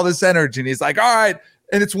bringing all this energy, and he's like, all right.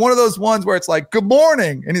 And it's one of those ones where it's like, good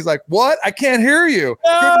morning. And he's like, what? I can't hear you.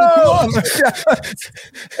 No!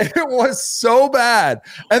 It was so bad.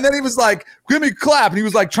 And then he was like, give me a clap. And he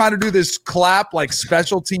was like trying to do this clap, like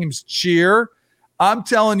special teams cheer. I'm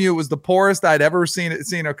telling you, it was the poorest I'd ever seen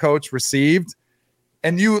a coach received.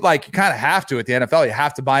 And you kind of have to at the NFL. You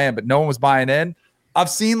have to buy in, but no one was buying in. I've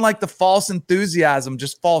seen like the false enthusiasm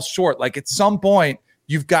just fall short. Like at some point,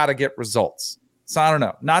 you've got to get results. So I don't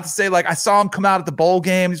know. Not to say like I saw him come out at the bowl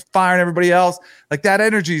game, he's firing everybody else. Like that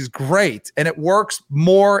energy is great, and it works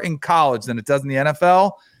more in college than it does in the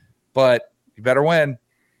NFL. But you better win.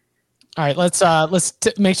 All right, let's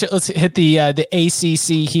make sure. Let's hit the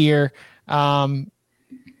ACC here.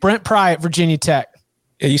 Brent Pry at Virginia Tech.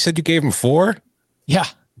 Yeah, you said you gave him 4? Yeah.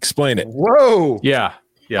 Explain it. Whoa. Yeah.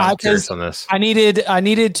 I'm curious on this. I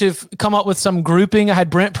needed to come up with some grouping. I had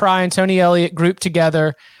Brent Pry and Tony Elliott grouped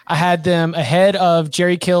together. I had them ahead of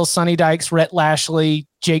Jerry Kill, Sonny Dykes, Rhett Lashley,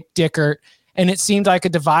 Jake Dickert. And it seemed like a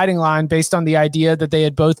dividing line based on the idea that they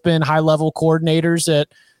had both been high-level coordinators at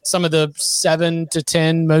some of the 7 to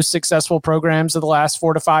 10 most successful programs of the last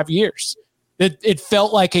 4 to 5 years. It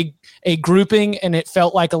felt like a grouping, and it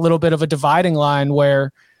felt like a little bit of a dividing line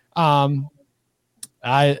where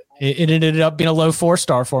it ended up being a low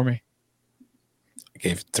 4-star for me. I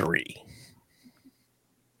gave 3.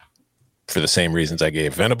 For the same reasons I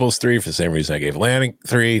gave Venables 3, for the same reason I gave Lanning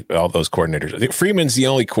 3, all those coordinators. I think Freeman's the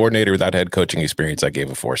only coordinator without head coaching experience I gave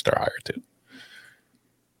a 4-star hire to.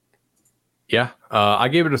 Yeah, I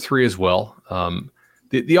gave it a 3 as well.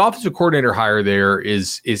 The offensive coordinator hire there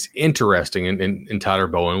is interesting in Tyler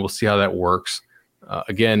Bowen. We'll see how that works.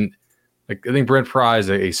 Again, I think Brent Pry is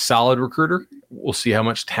a solid recruiter. We'll see how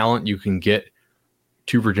much talent you can get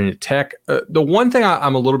to Virginia Tech. The one thing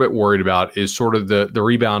I'm a little bit worried about is sort of the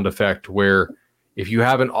rebound effect, where if you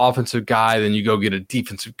have an offensive guy, then you go get a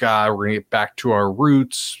defensive guy. We're going to get back to our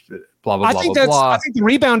roots, blah, blah, blah, blah, blah. I think the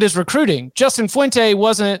rebound is recruiting. Justin Fuente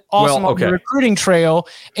wasn't awesome on the recruiting trail.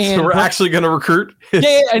 And so we're actually going to recruit?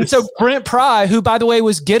 Yeah, and so Brent Pry, who, by the way,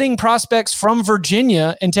 was getting prospects from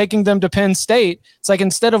Virginia and taking them to Penn State, it's like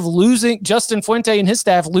instead of losing Justin Fuente and his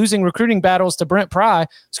staff losing recruiting battles to Brent Pry,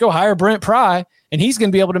 let's go hire Brent Pry, and he's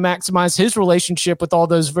going to be able to maximize his relationship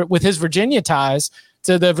with his Virginia ties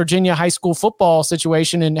to the Virginia high school football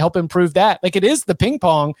situation and help improve that. Like, it is the ping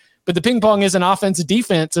pong, but the ping pong is an offensive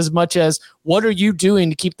defense as much as what are you doing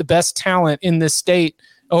to keep the best talent in this state,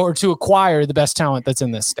 or to acquire the best talent that's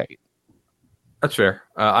in this state. That's fair.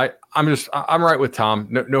 I'm right with Tom.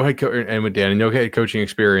 No head coach, and with Danny, no head coaching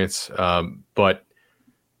experience, but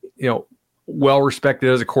well respected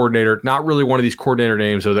as a coordinator. Not really one of these coordinator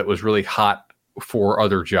names though that was really hot for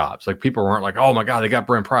other jobs. Like, people weren't like, oh my God, they got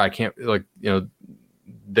Brent Pry. I can't,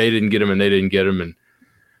 they didn't get him and they didn't get him. And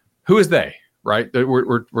who is they, right?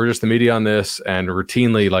 We're just the media on this, and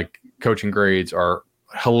routinely, like, coaching grades are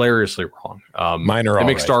hilariously wrong. Mine are all they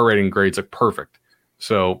make right. star rating grades look perfect.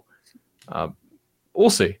 So we'll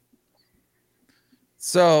see.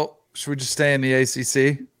 So Should we just stay in the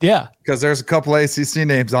ACC? Yeah. Because there's a couple ACC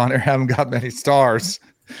names on there haven't got many stars,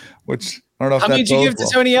 which I don't know if How many did you give to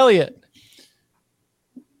Tony Elliott?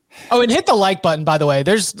 Oh, and hit the like button, by the way.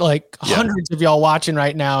 There's like hundreds of y'all watching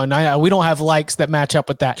right now, and we don't have likes that match up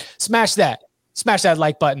with that. Smash that. Smash that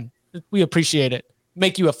like button. We appreciate it.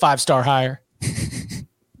 Make you a 5-star higher.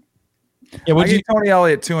 Yeah, I give Tony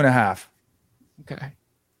Elliott 2.5. Okay.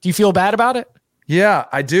 Do you feel bad about it? Yeah,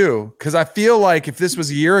 I do. Because I feel like if this was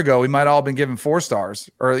a year ago, we might all been given 4 stars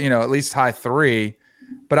or, at least high 3.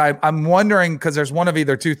 But I'm wondering because there's one of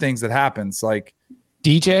either two things that happens. Like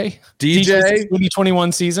DJ's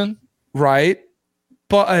 2021 season. Right.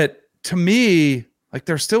 But to me, like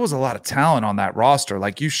there still was a lot of talent on that roster.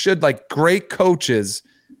 Like you should, like great coaches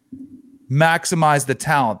maximize the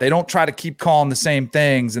talent. They don't try to keep calling the same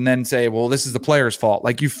things and then say, well, this is the player's fault.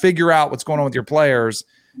 Like you figure out what's going on with your players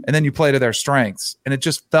and then you play to their strengths. And it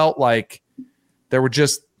just felt like there were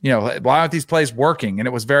just, why aren't these plays working? And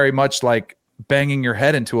it was very much like banging your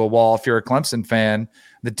head into a wall. If you're a Clemson fan,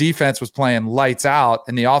 the defense was playing lights out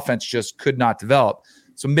and the offense just could not develop.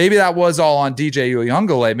 So maybe that was all on DJ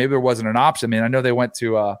Uyunglele. Maybe there wasn't an option. I mean, I know they went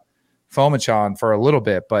to Fomachan for a little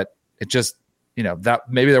bit, but it just, that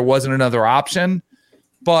maybe there wasn't another option,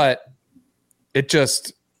 but it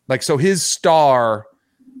just so his star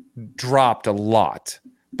dropped a lot.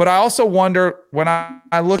 But I also wonder when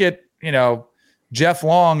I look at, Jeff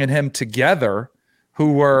Long and him together,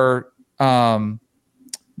 who were not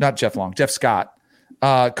Jeff Long, Jeff Scott,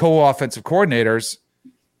 co-offensive coordinators.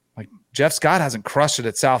 Like Jeff Scott hasn't crushed it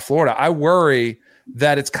at South Florida. I worry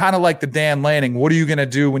that it's kind of like the Dan Lanning. What are you going to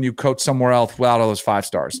do when you coach somewhere else without all those 5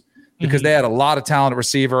 stars? Because they had a lot of talent at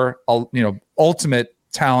receiver, ultimate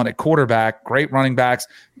talent at quarterback, great running backs,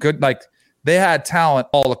 good. Like they had talent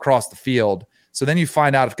all across the field. So then you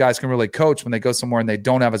find out if guys can really coach when they go somewhere and they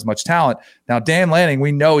don't have as much talent. Now, Dan Lanning,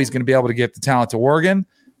 we know he's going to be able to get the talent to Oregon,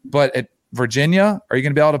 but at Virginia, are you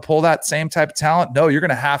going to be able to pull that same type of talent? No, you're going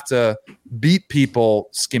to have to beat people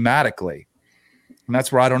schematically. And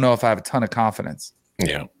that's where I don't know if I have a ton of confidence.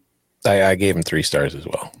 Yeah. I gave him 3 stars as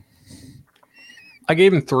well. I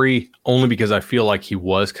gave him 3 only because I feel like he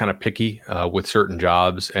was kind of picky with certain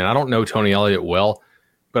jobs. And I don't know Tony Elliott well,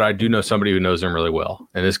 but I do know somebody who knows him really well.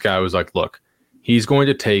 And this guy was like, look, he's going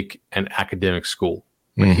to take an academic school.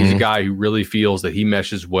 Like he's a guy who really feels that he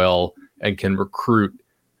meshes well and can recruit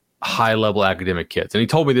high-level academic kids. And he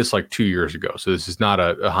told me this like 2 years ago. So this is not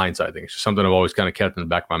a hindsight thing. It's just something I've always kind of kept in the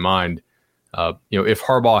back of my mind. If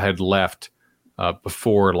Harbaugh had left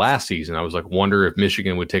before last season, I was like, wonder if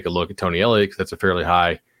Michigan would take a look at Tony Elliott because that's a fairly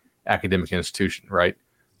high academic institution, right?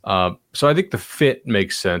 So I think the fit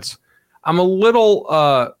makes sense. I'm a little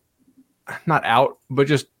not out, but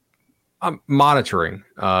just I'm monitoring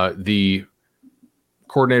the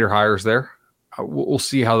coordinator hires there. We'll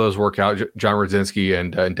see how those work out. John Radzinski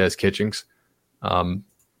and Des Kitchings.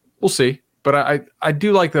 We'll see, but I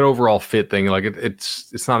do like that overall fit thing. Like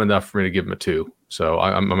it's not enough for me to give him a 2, so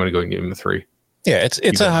I'm going to go and give him a 3. Yeah,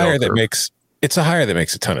 it's a hire that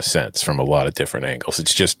makes a ton of sense from a lot of different angles.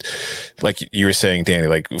 It's just like you were saying, Danny,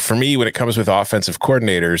 like for me, when it comes with offensive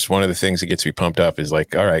coordinators, one of the things that gets me pumped up is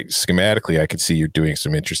like, all right, schematically, I could see you're doing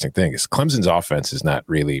some interesting things. Clemson's offense has not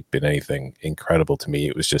really been anything incredible to me.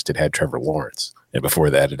 It was just, it had Trevor Lawrence. And before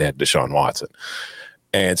that, it had Deshaun Watson.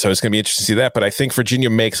 And so it's going to be interesting to see that. But I think Virginia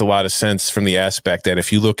makes a lot of sense from the aspect that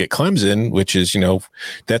if you look at Clemson, which is,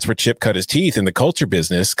 that's where Chip cut his teeth in the culture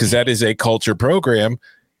business, because that is a culture program.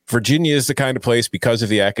 Virginia is the kind of place, because of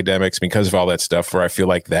the academics, because of all that stuff, where I feel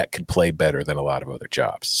like that could play better than a lot of other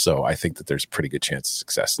jobs. So I think that there's a pretty good chance of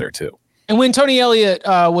success there too. And when Tony Elliott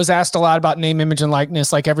was asked a lot about name, image, and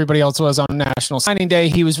likeness, like everybody else was on National Signing Day,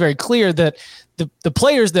 he was very clear that the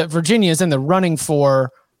players that Virginia is in the running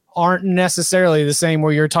for aren't necessarily the same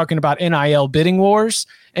where you're talking about NIL bidding wars.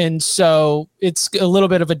 And so it's a little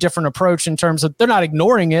bit of a different approach in terms of they're not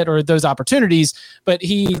ignoring it or those opportunities, but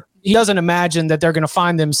he doesn't imagine that they're going to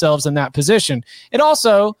find themselves in that position. It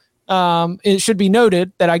also, it should be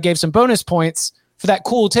noted that I gave some bonus points for that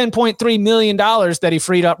cool $10.3 million that he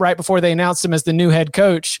freed up right before they announced him as the new head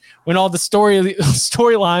coach, when all the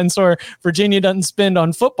storylines were Virginia doesn't spend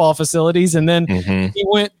on football facilities. And then he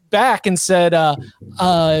went back and said,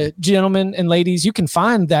 gentlemen and ladies, you can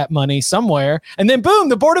find that money somewhere. And then boom,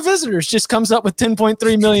 the Board of Visitors just comes up with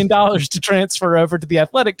 $10.3 million to transfer over to the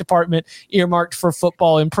athletic department earmarked for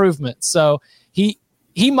football improvement. So he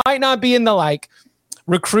might not be in the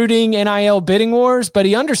recruiting NIL bidding wars, but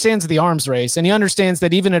he understands the arms race, and he understands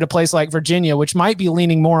that even at a place like Virginia, which might be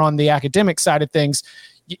leaning more on the academic side of things,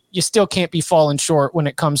 you still can't be falling short when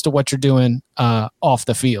it comes to what you're doing off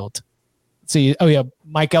the field. See,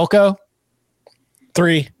 Mike Elko?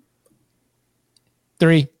 3.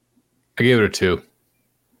 3. I gave it a 2.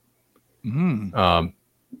 Don't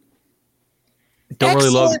really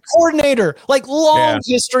love coordinator, like long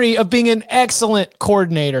history of being an excellent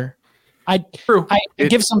coordinator. I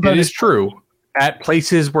give some bonus. It is true at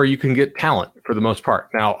places where you can get talent for the most part.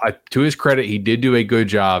 Now, to his credit, he did do a good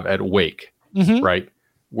job at Wake, right?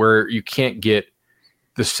 Where you can't get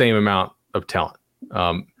the same amount of talent.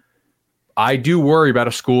 I do worry about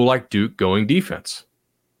a school like Duke going defense.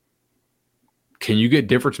 Can you get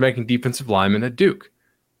difference-making defensive linemen at Duke?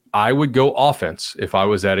 I would go offense if I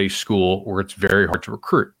was at a school where it's very hard to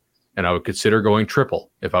recruit, and I would consider going triple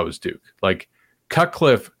if I was Duke. Like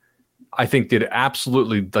Cutcliffe, I think did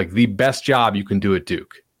absolutely like the best job you can do at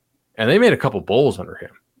Duke, and they made a couple bowls under him,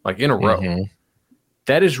 like in a row.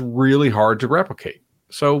 That is really hard to replicate.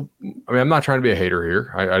 So, I mean, I'm not trying to be a hater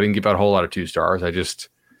here. I didn't give out a whole lot of 2 stars. I just,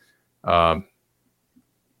 how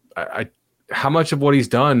much of what he's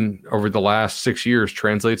done over the last 6 years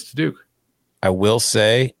translates to Duke? I will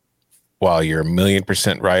say, while you're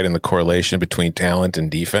 1,000,000% right in the correlation between talent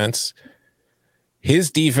and defense,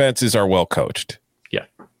 his defenses are well coached. Yeah.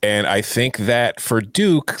 And I think that for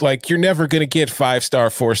Duke, like you're never going to get 5-star,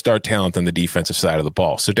 4-star talent on the defensive side of the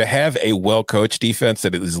ball. So to have a well-coached defense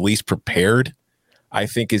that is at least prepared, I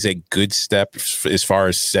think is a good step as far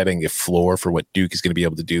as setting a floor for what Duke is going to be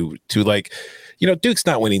able to do to like, you know, Duke's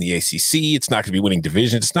not winning the ACC. It's not going to be winning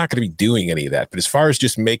divisions. It's not going to be doing any of that. But as far as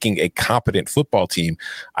just making a competent football team,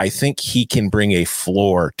 I think he can bring a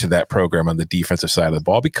floor to that program on the defensive side of the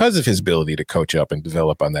ball because of his ability to coach up and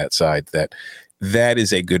develop on that side. That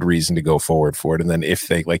is a good reason to go forward for it. And then if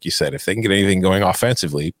they, like you said, if they can get anything going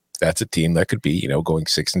offensively, that's a team that could be, you know, going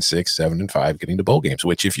 6-6, 7-5, getting to bowl games,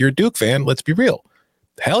 which if you're a Duke fan, let's be real.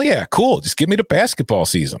 Hell yeah, cool. Just give me the basketball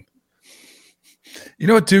season. You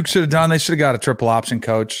know what Duke should have done? They should have got a triple option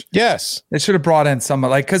coach. Yes. They should have brought in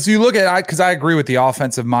someone like, because you look at, because I agree with the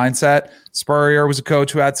offensive mindset. Spurrier was a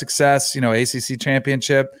coach who had success, you know, ACC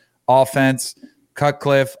championship, offense,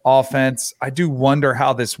 Cutcliffe, offense. I do wonder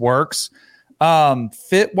how this works.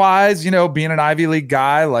 Fit wise, you know, being an Ivy League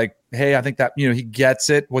guy, like, hey, I think that, you know, he gets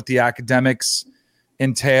it, what the academics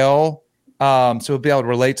entail. So he'll be able to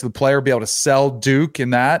relate to the player, be able to sell Duke in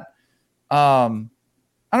that. I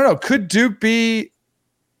don't know. Could Duke be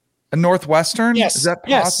a Northwestern? Yes. Is that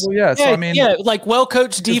possible? Yes. Yeah. So, I mean, like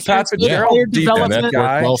well-coached defense, player development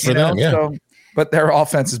guy, well for them, yeah. So, but their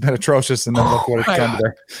offense has been atrocious, and then look what it's done to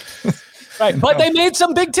their. Right, but they made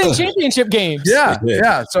some Big Ten championship games.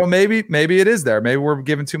 Yeah. So maybe it is there. Maybe we're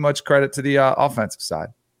giving too much credit to the offensive side.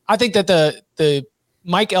 I think that the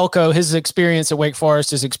Mike Elko, his experience at Wake Forest,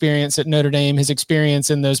 his experience at Notre Dame, his experience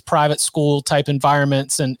in those private school type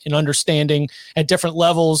environments and understanding at different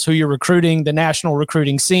levels who you're recruiting, the national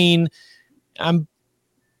recruiting scene. I'm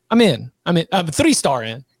in. I'm a 3-star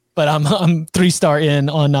in, but I'm 3-star in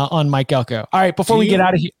on Mike Elko. All right, before we get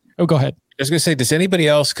out of here. Oh, go ahead. I was going to say, does anybody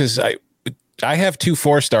else, because I have 2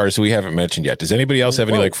 4 stars we haven't mentioned yet. Does anybody else have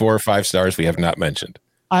any like 4 or 5 stars we have not mentioned?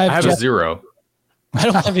 I have a 0. I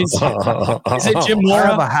don't have his. Is it Jim Mora? I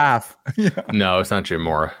have a half. No, it's not Jim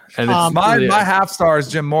Mora. And it's my half star is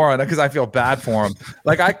Jim Mora because I feel bad for him.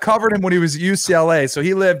 Like I covered him when he was at UCLA, so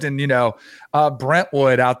he lived in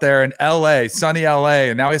Brentwood out there in LA, sunny LA,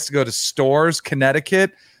 and now he has to go to Storrs,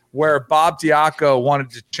 Connecticut, where Bob Diaco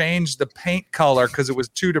wanted to change the paint color because it was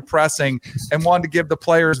too depressing and wanted to give the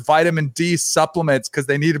players vitamin D supplements because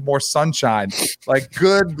they needed more sunshine. Like,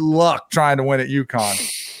 good luck trying to win at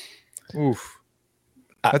UConn. Oof.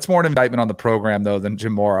 That's more an indictment on the program, though, than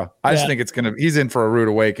Jim Mora. I just think he's in for a rude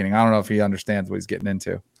awakening. I don't know if he understands what he's getting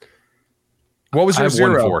into. What was your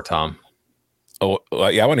 0? 4, Tom. Oh,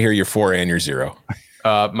 yeah, I want to hear your 4 and your 0.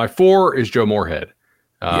 My 4 is Joe Moorhead.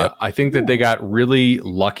 Yep. I think that they got really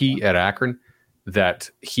lucky at Akron that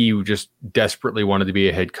he just desperately wanted to be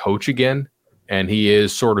a head coach again. And he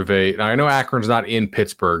is sort of now I know Akron's not in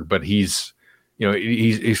Pittsburgh, but he's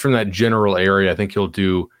from that general area. I think he'll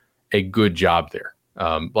do a good job there.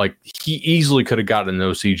 Like he easily could have gotten an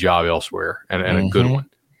OC job elsewhere and a good one.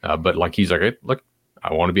 But like, he's like, hey, look,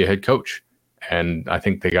 I want to be a head coach. And I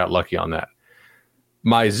think they got lucky on that.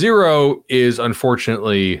 My 0 is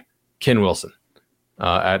unfortunately Ken Wilson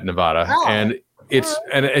at Nevada. Oh. And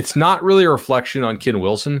it's not really a reflection on Ken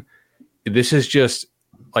Wilson. This is just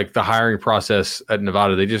like the hiring process at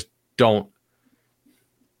Nevada. They just don't,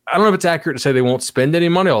 I don't know if it's accurate to say they won't spend any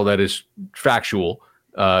money. All that is factual.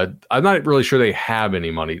 I'm not really sure they have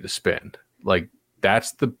any money to spend. Like,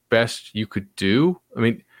 that's the best you could do. I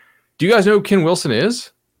mean, do you guys know who Ken Wilson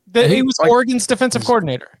is? He was Oregon's defensive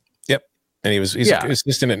coordinator. Yep. And he's an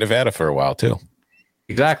assistant at Nevada for a while too.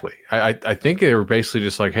 Exactly. I think they were basically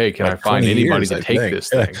just like, hey, can I find anybody to take this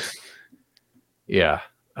thing? Yeah.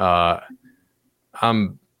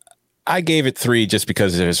 I gave it 3 just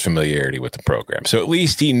because of his familiarity with the program. So at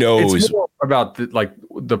least he knows it's more about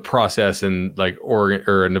the process in like Oregon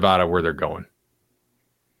or Nevada where they're going.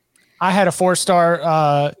 I had a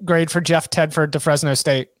 4-star grade for Jeff Tedford to Fresno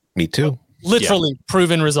State. Me too. Literally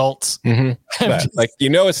proven results. Mm-hmm.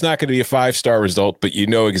 It's not going to be a 5-star result, but you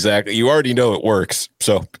already know it works.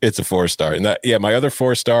 So it's a 4-star. And my other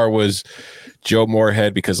 4-star was Joe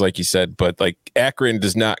Moorhead, because like you said, but like Akron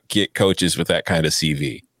does not get coaches with that kind of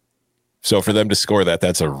CV. So for them to score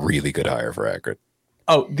that's a really good hire for Akron.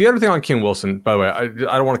 Oh, the other thing on Ken Wilson, by the way, I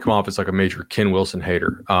don't want to come off as like a major Ken Wilson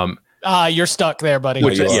hater. You're stuck there, buddy.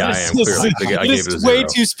 Which, I am clearly. I gave it a 0. Way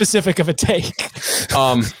too specific of a take.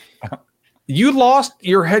 You lost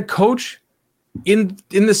your head coach in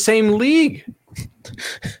the same league.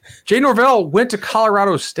 Jay Norvell went to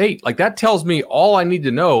Colorado State. Like, that tells me all I need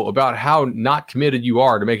to know about how not committed you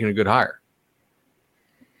are to making a good hire.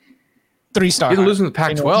 3-star. You didn't lose in the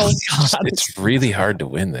Pac-12. It's really hard to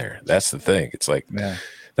win there. That's the thing. It's like,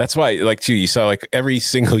 that's why, like, too, you saw like every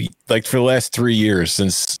single, like for the last 3 years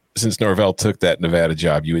since Norvell took that Nevada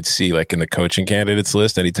job, you would see like in the coaching candidates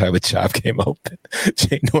list, anytime a job came open,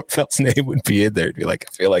 Jay Norvell's name would be in there. It'd be like,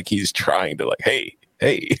 I feel like he's trying to like,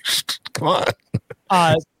 hey, come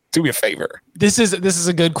on. Do me a favor. This is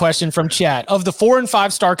a good question from chat. Of the 4- and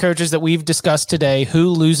 5-star coaches that we've discussed today, who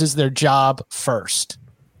loses their job first?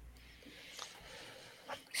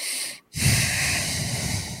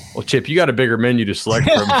 Well, Chip, you got a bigger menu to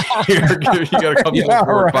select from here. You got a couple of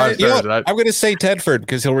 4 or 5 stars. I'm going to say Tedford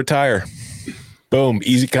because he'll retire. Boom.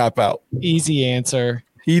 Easy cop out. Easy answer.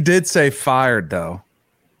 He did say fired, though.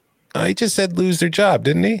 He just said lose their job,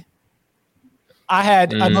 didn't he? I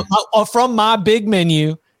had, from my big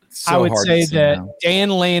menu, I would say that Dan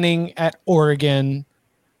Lanning at Oregon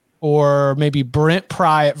or maybe Brent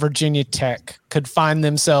Pry at Virginia Tech could find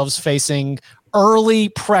themselves facing early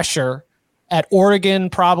pressure. At Oregon,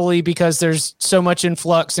 probably because there's so much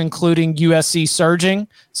influx, including USC surging.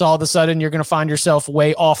 So all of a sudden, you're going to find yourself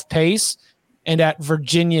way off pace. And at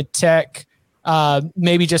Virginia Tech,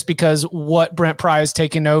 maybe just because what Brent Pry is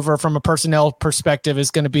taking over from a personnel perspective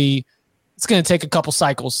is going to be, it's going to take a couple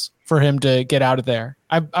cycles for him to get out of there.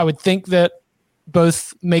 I would think that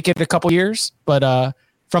both make it a couple years, but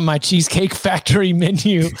from my Cheesecake Factory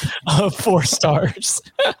menu of 4 stars.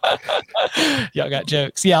 Y'all got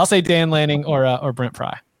jokes. Yeah, I'll say Dan Lanning or Brent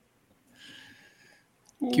Pry.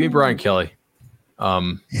 Give me Brian Kelly.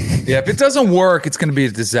 If it doesn't work, it's going to be a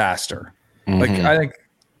disaster. Mm-hmm. Like, I think.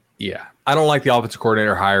 Yeah. I don't like the offensive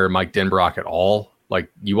coordinator hire Mike Denbrock at all. Like,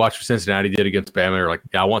 you watch what Cincinnati did against Bama, you're like,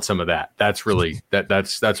 yeah, I want some of that. That's really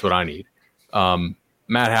that's what I need.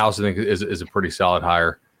 Matt House, I think, is a pretty solid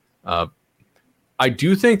hire. I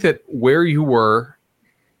do think that where you were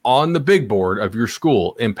on the big board of your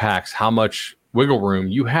school impacts how much wiggle room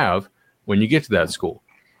you have when you get to that school.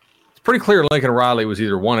 It's pretty clear Lincoln Riley was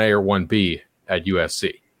either 1A or 1B at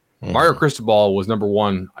USC. Mm-hmm. Mario Cristobal was number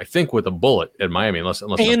 1, I think, with a bullet at Miami, unless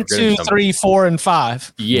and 2, 3, 4, and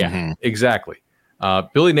 5. Yeah, exactly.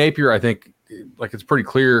 Billy Napier, I think, like, it's pretty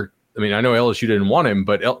clear. I mean, I know LSU didn't want him,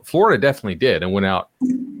 but Florida definitely did and went out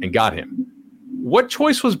and got him. What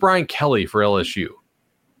choice was Brian Kelly for LSU?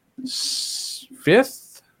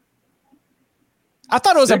 5th? I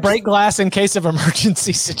thought it was 6th? A break glass in case of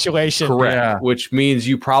emergency situation. Correct, yeah. Which means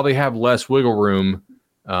you probably have less wiggle room.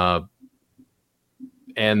 And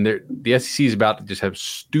the SEC is about to just have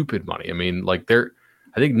stupid money. I mean, like, I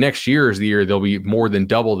think next year is the year they'll be more than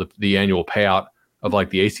double the annual payout of like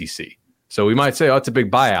the ACC. So we might say, oh, it's a big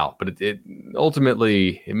buyout, but it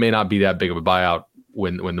ultimately it may not be that big of a buyout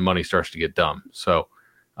when the money starts to get dumb. So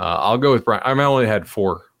I'll go with Brian. I only had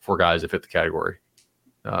four guys that fit the category.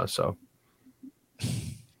 So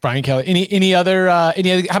Brian Kelly. Any other? How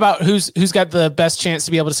about who's got the best chance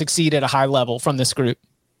to be able to succeed at a high level from this group?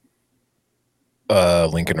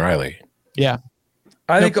 Lincoln Riley. Yeah,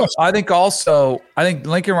 I think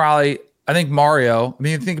Lincoln Riley. I think Mario. I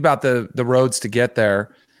mean, you think about the roads to get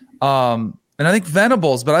there. And I think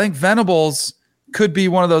Venables, but I think Venables could be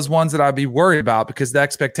one of those ones that I'd be worried about because the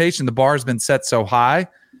expectation, the bar has been set so high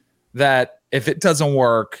that if it doesn't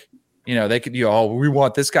work, they could, we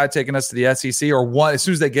want this guy taking us to the SEC or as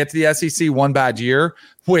soon as they get to the SEC, one bad year,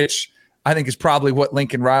 which I think is probably what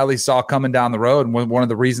Lincoln Riley saw coming down the road. And one of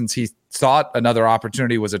the reasons he thought another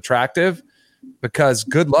opportunity was attractive because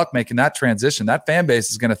good luck making that transition. That fan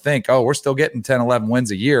base is going to think, oh, we're still getting 10, 11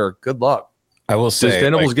 wins a year. Good luck. I will say, does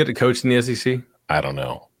Venables get to coach in the SEC? I don't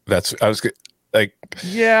know.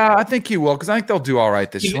 Yeah, I think he will because I think they'll do all right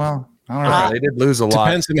this year. Well, I don't know. They did lose a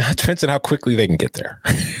lot. Depends on how quickly they can get there.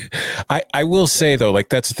 I will say though, like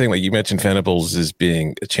that's the thing. Like you mentioned, Venables as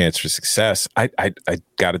being a chance for success. I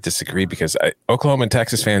got to disagree because Oklahoma and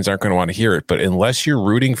Texas fans aren't going to want to hear it. But unless you're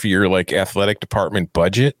rooting for your like athletic department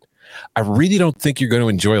budget, I really don't think you're going to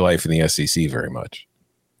enjoy life in the SEC very much.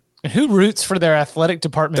 Who roots for their athletic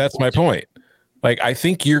department? That's my point. Like I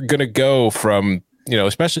think you're going to go from,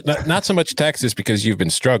 especially not so much Texas because you've been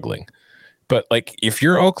struggling, but like if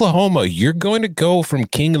you're Oklahoma, you're going to go from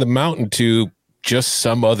king of the mountain to just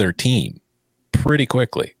some other team pretty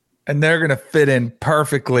quickly. And they're going to fit in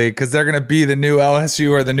perfectly because they're going to be the new LSU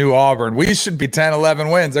or the new Auburn. We should be 10, 11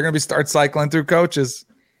 wins. They're going to start cycling through coaches.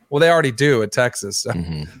 Well, they already do at Texas. So.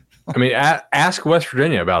 Mm-hmm. I mean, ask West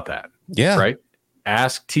Virginia about that. Yeah. Right.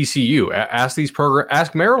 Ask TCU. Ask these programs.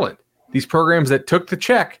 Ask Maryland. These programs that took the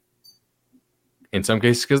check, in some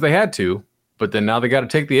cases because they had to, but then now they got to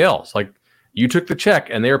take the L's. Like you took the check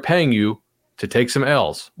and they're paying you to take some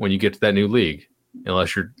L's when you get to that new league,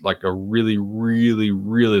 unless you're like a really, really,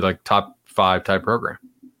 really like top 5 type program.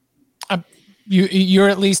 You're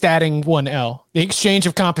at least adding one L. The exchange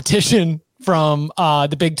of competition from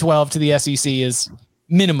the Big 12 to the SEC is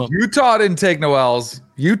minimum. Utah didn't take no L's.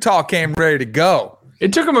 Utah came ready to go.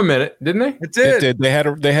 It took them a minute, didn't they? It did. It did. They had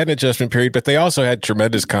an adjustment period, but they also had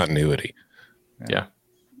tremendous continuity. Yeah.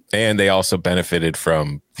 And they also benefited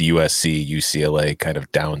from the USC, UCLA kind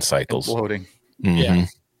of down cycles. Floating. Mm-hmm.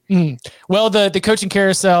 Yeah. Well, the coaching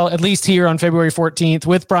carousel, at least here on February 14th,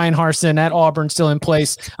 with Brian Harsin at Auburn still in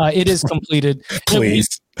place, it is completed.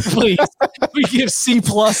 Please. We give C+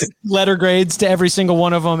 letter grades to every single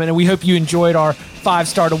one of them, and we hope you enjoyed our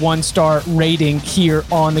 5-star to 1-star rating here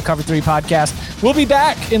on the Cover 3 podcast. We'll be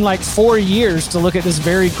back in like 4 years to look at this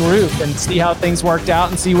very group and see how things worked out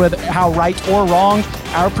and see how right or wrong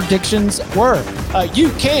our predictions were. You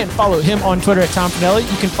can follow him on Twitter at Tom Finelli.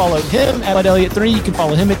 You can follow him at BudElliott3. You can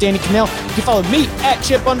follow him at Danny Cannell. You can follow me at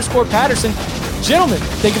Chip_Patterson. Gentlemen,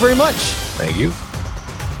 thank you very much. Thank you.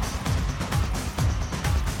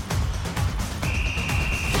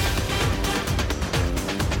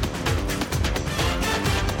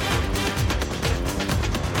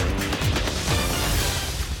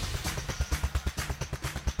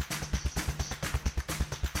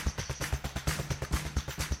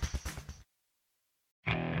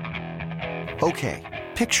 Okay,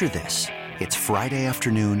 picture this. It's Friday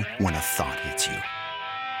afternoon when a thought hits you.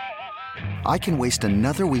 I can waste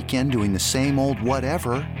another weekend doing the same old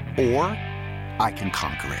whatever, or I can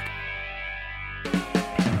conquer it.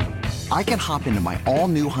 I can hop into my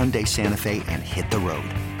all-new Hyundai Santa Fe and hit the road.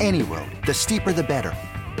 Any road. The steeper, the better.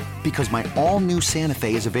 Because my all-new Santa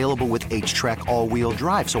Fe is available with H-Track all-wheel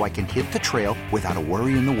drive, so I can hit the trail without a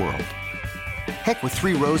worry in the world. Heck, with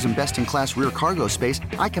 3 rows and best-in-class rear cargo space,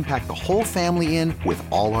 I can pack the whole family in with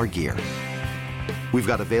all our gear. We've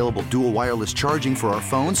got available dual wireless charging for our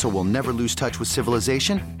phones, so we'll never lose touch with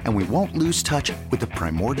civilization, and we won't lose touch with the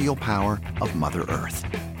primordial power of Mother Earth.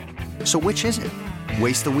 So which is it?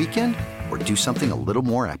 Waste the weekend or do something a little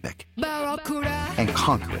more epic? And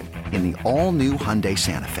conquer it in the all-new Hyundai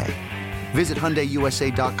Santa Fe. Visit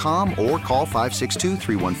HyundaiUSA.com or call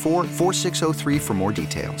 562-314-4603 for more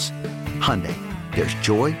details. Hyundai, there's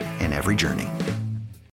joy in every journey.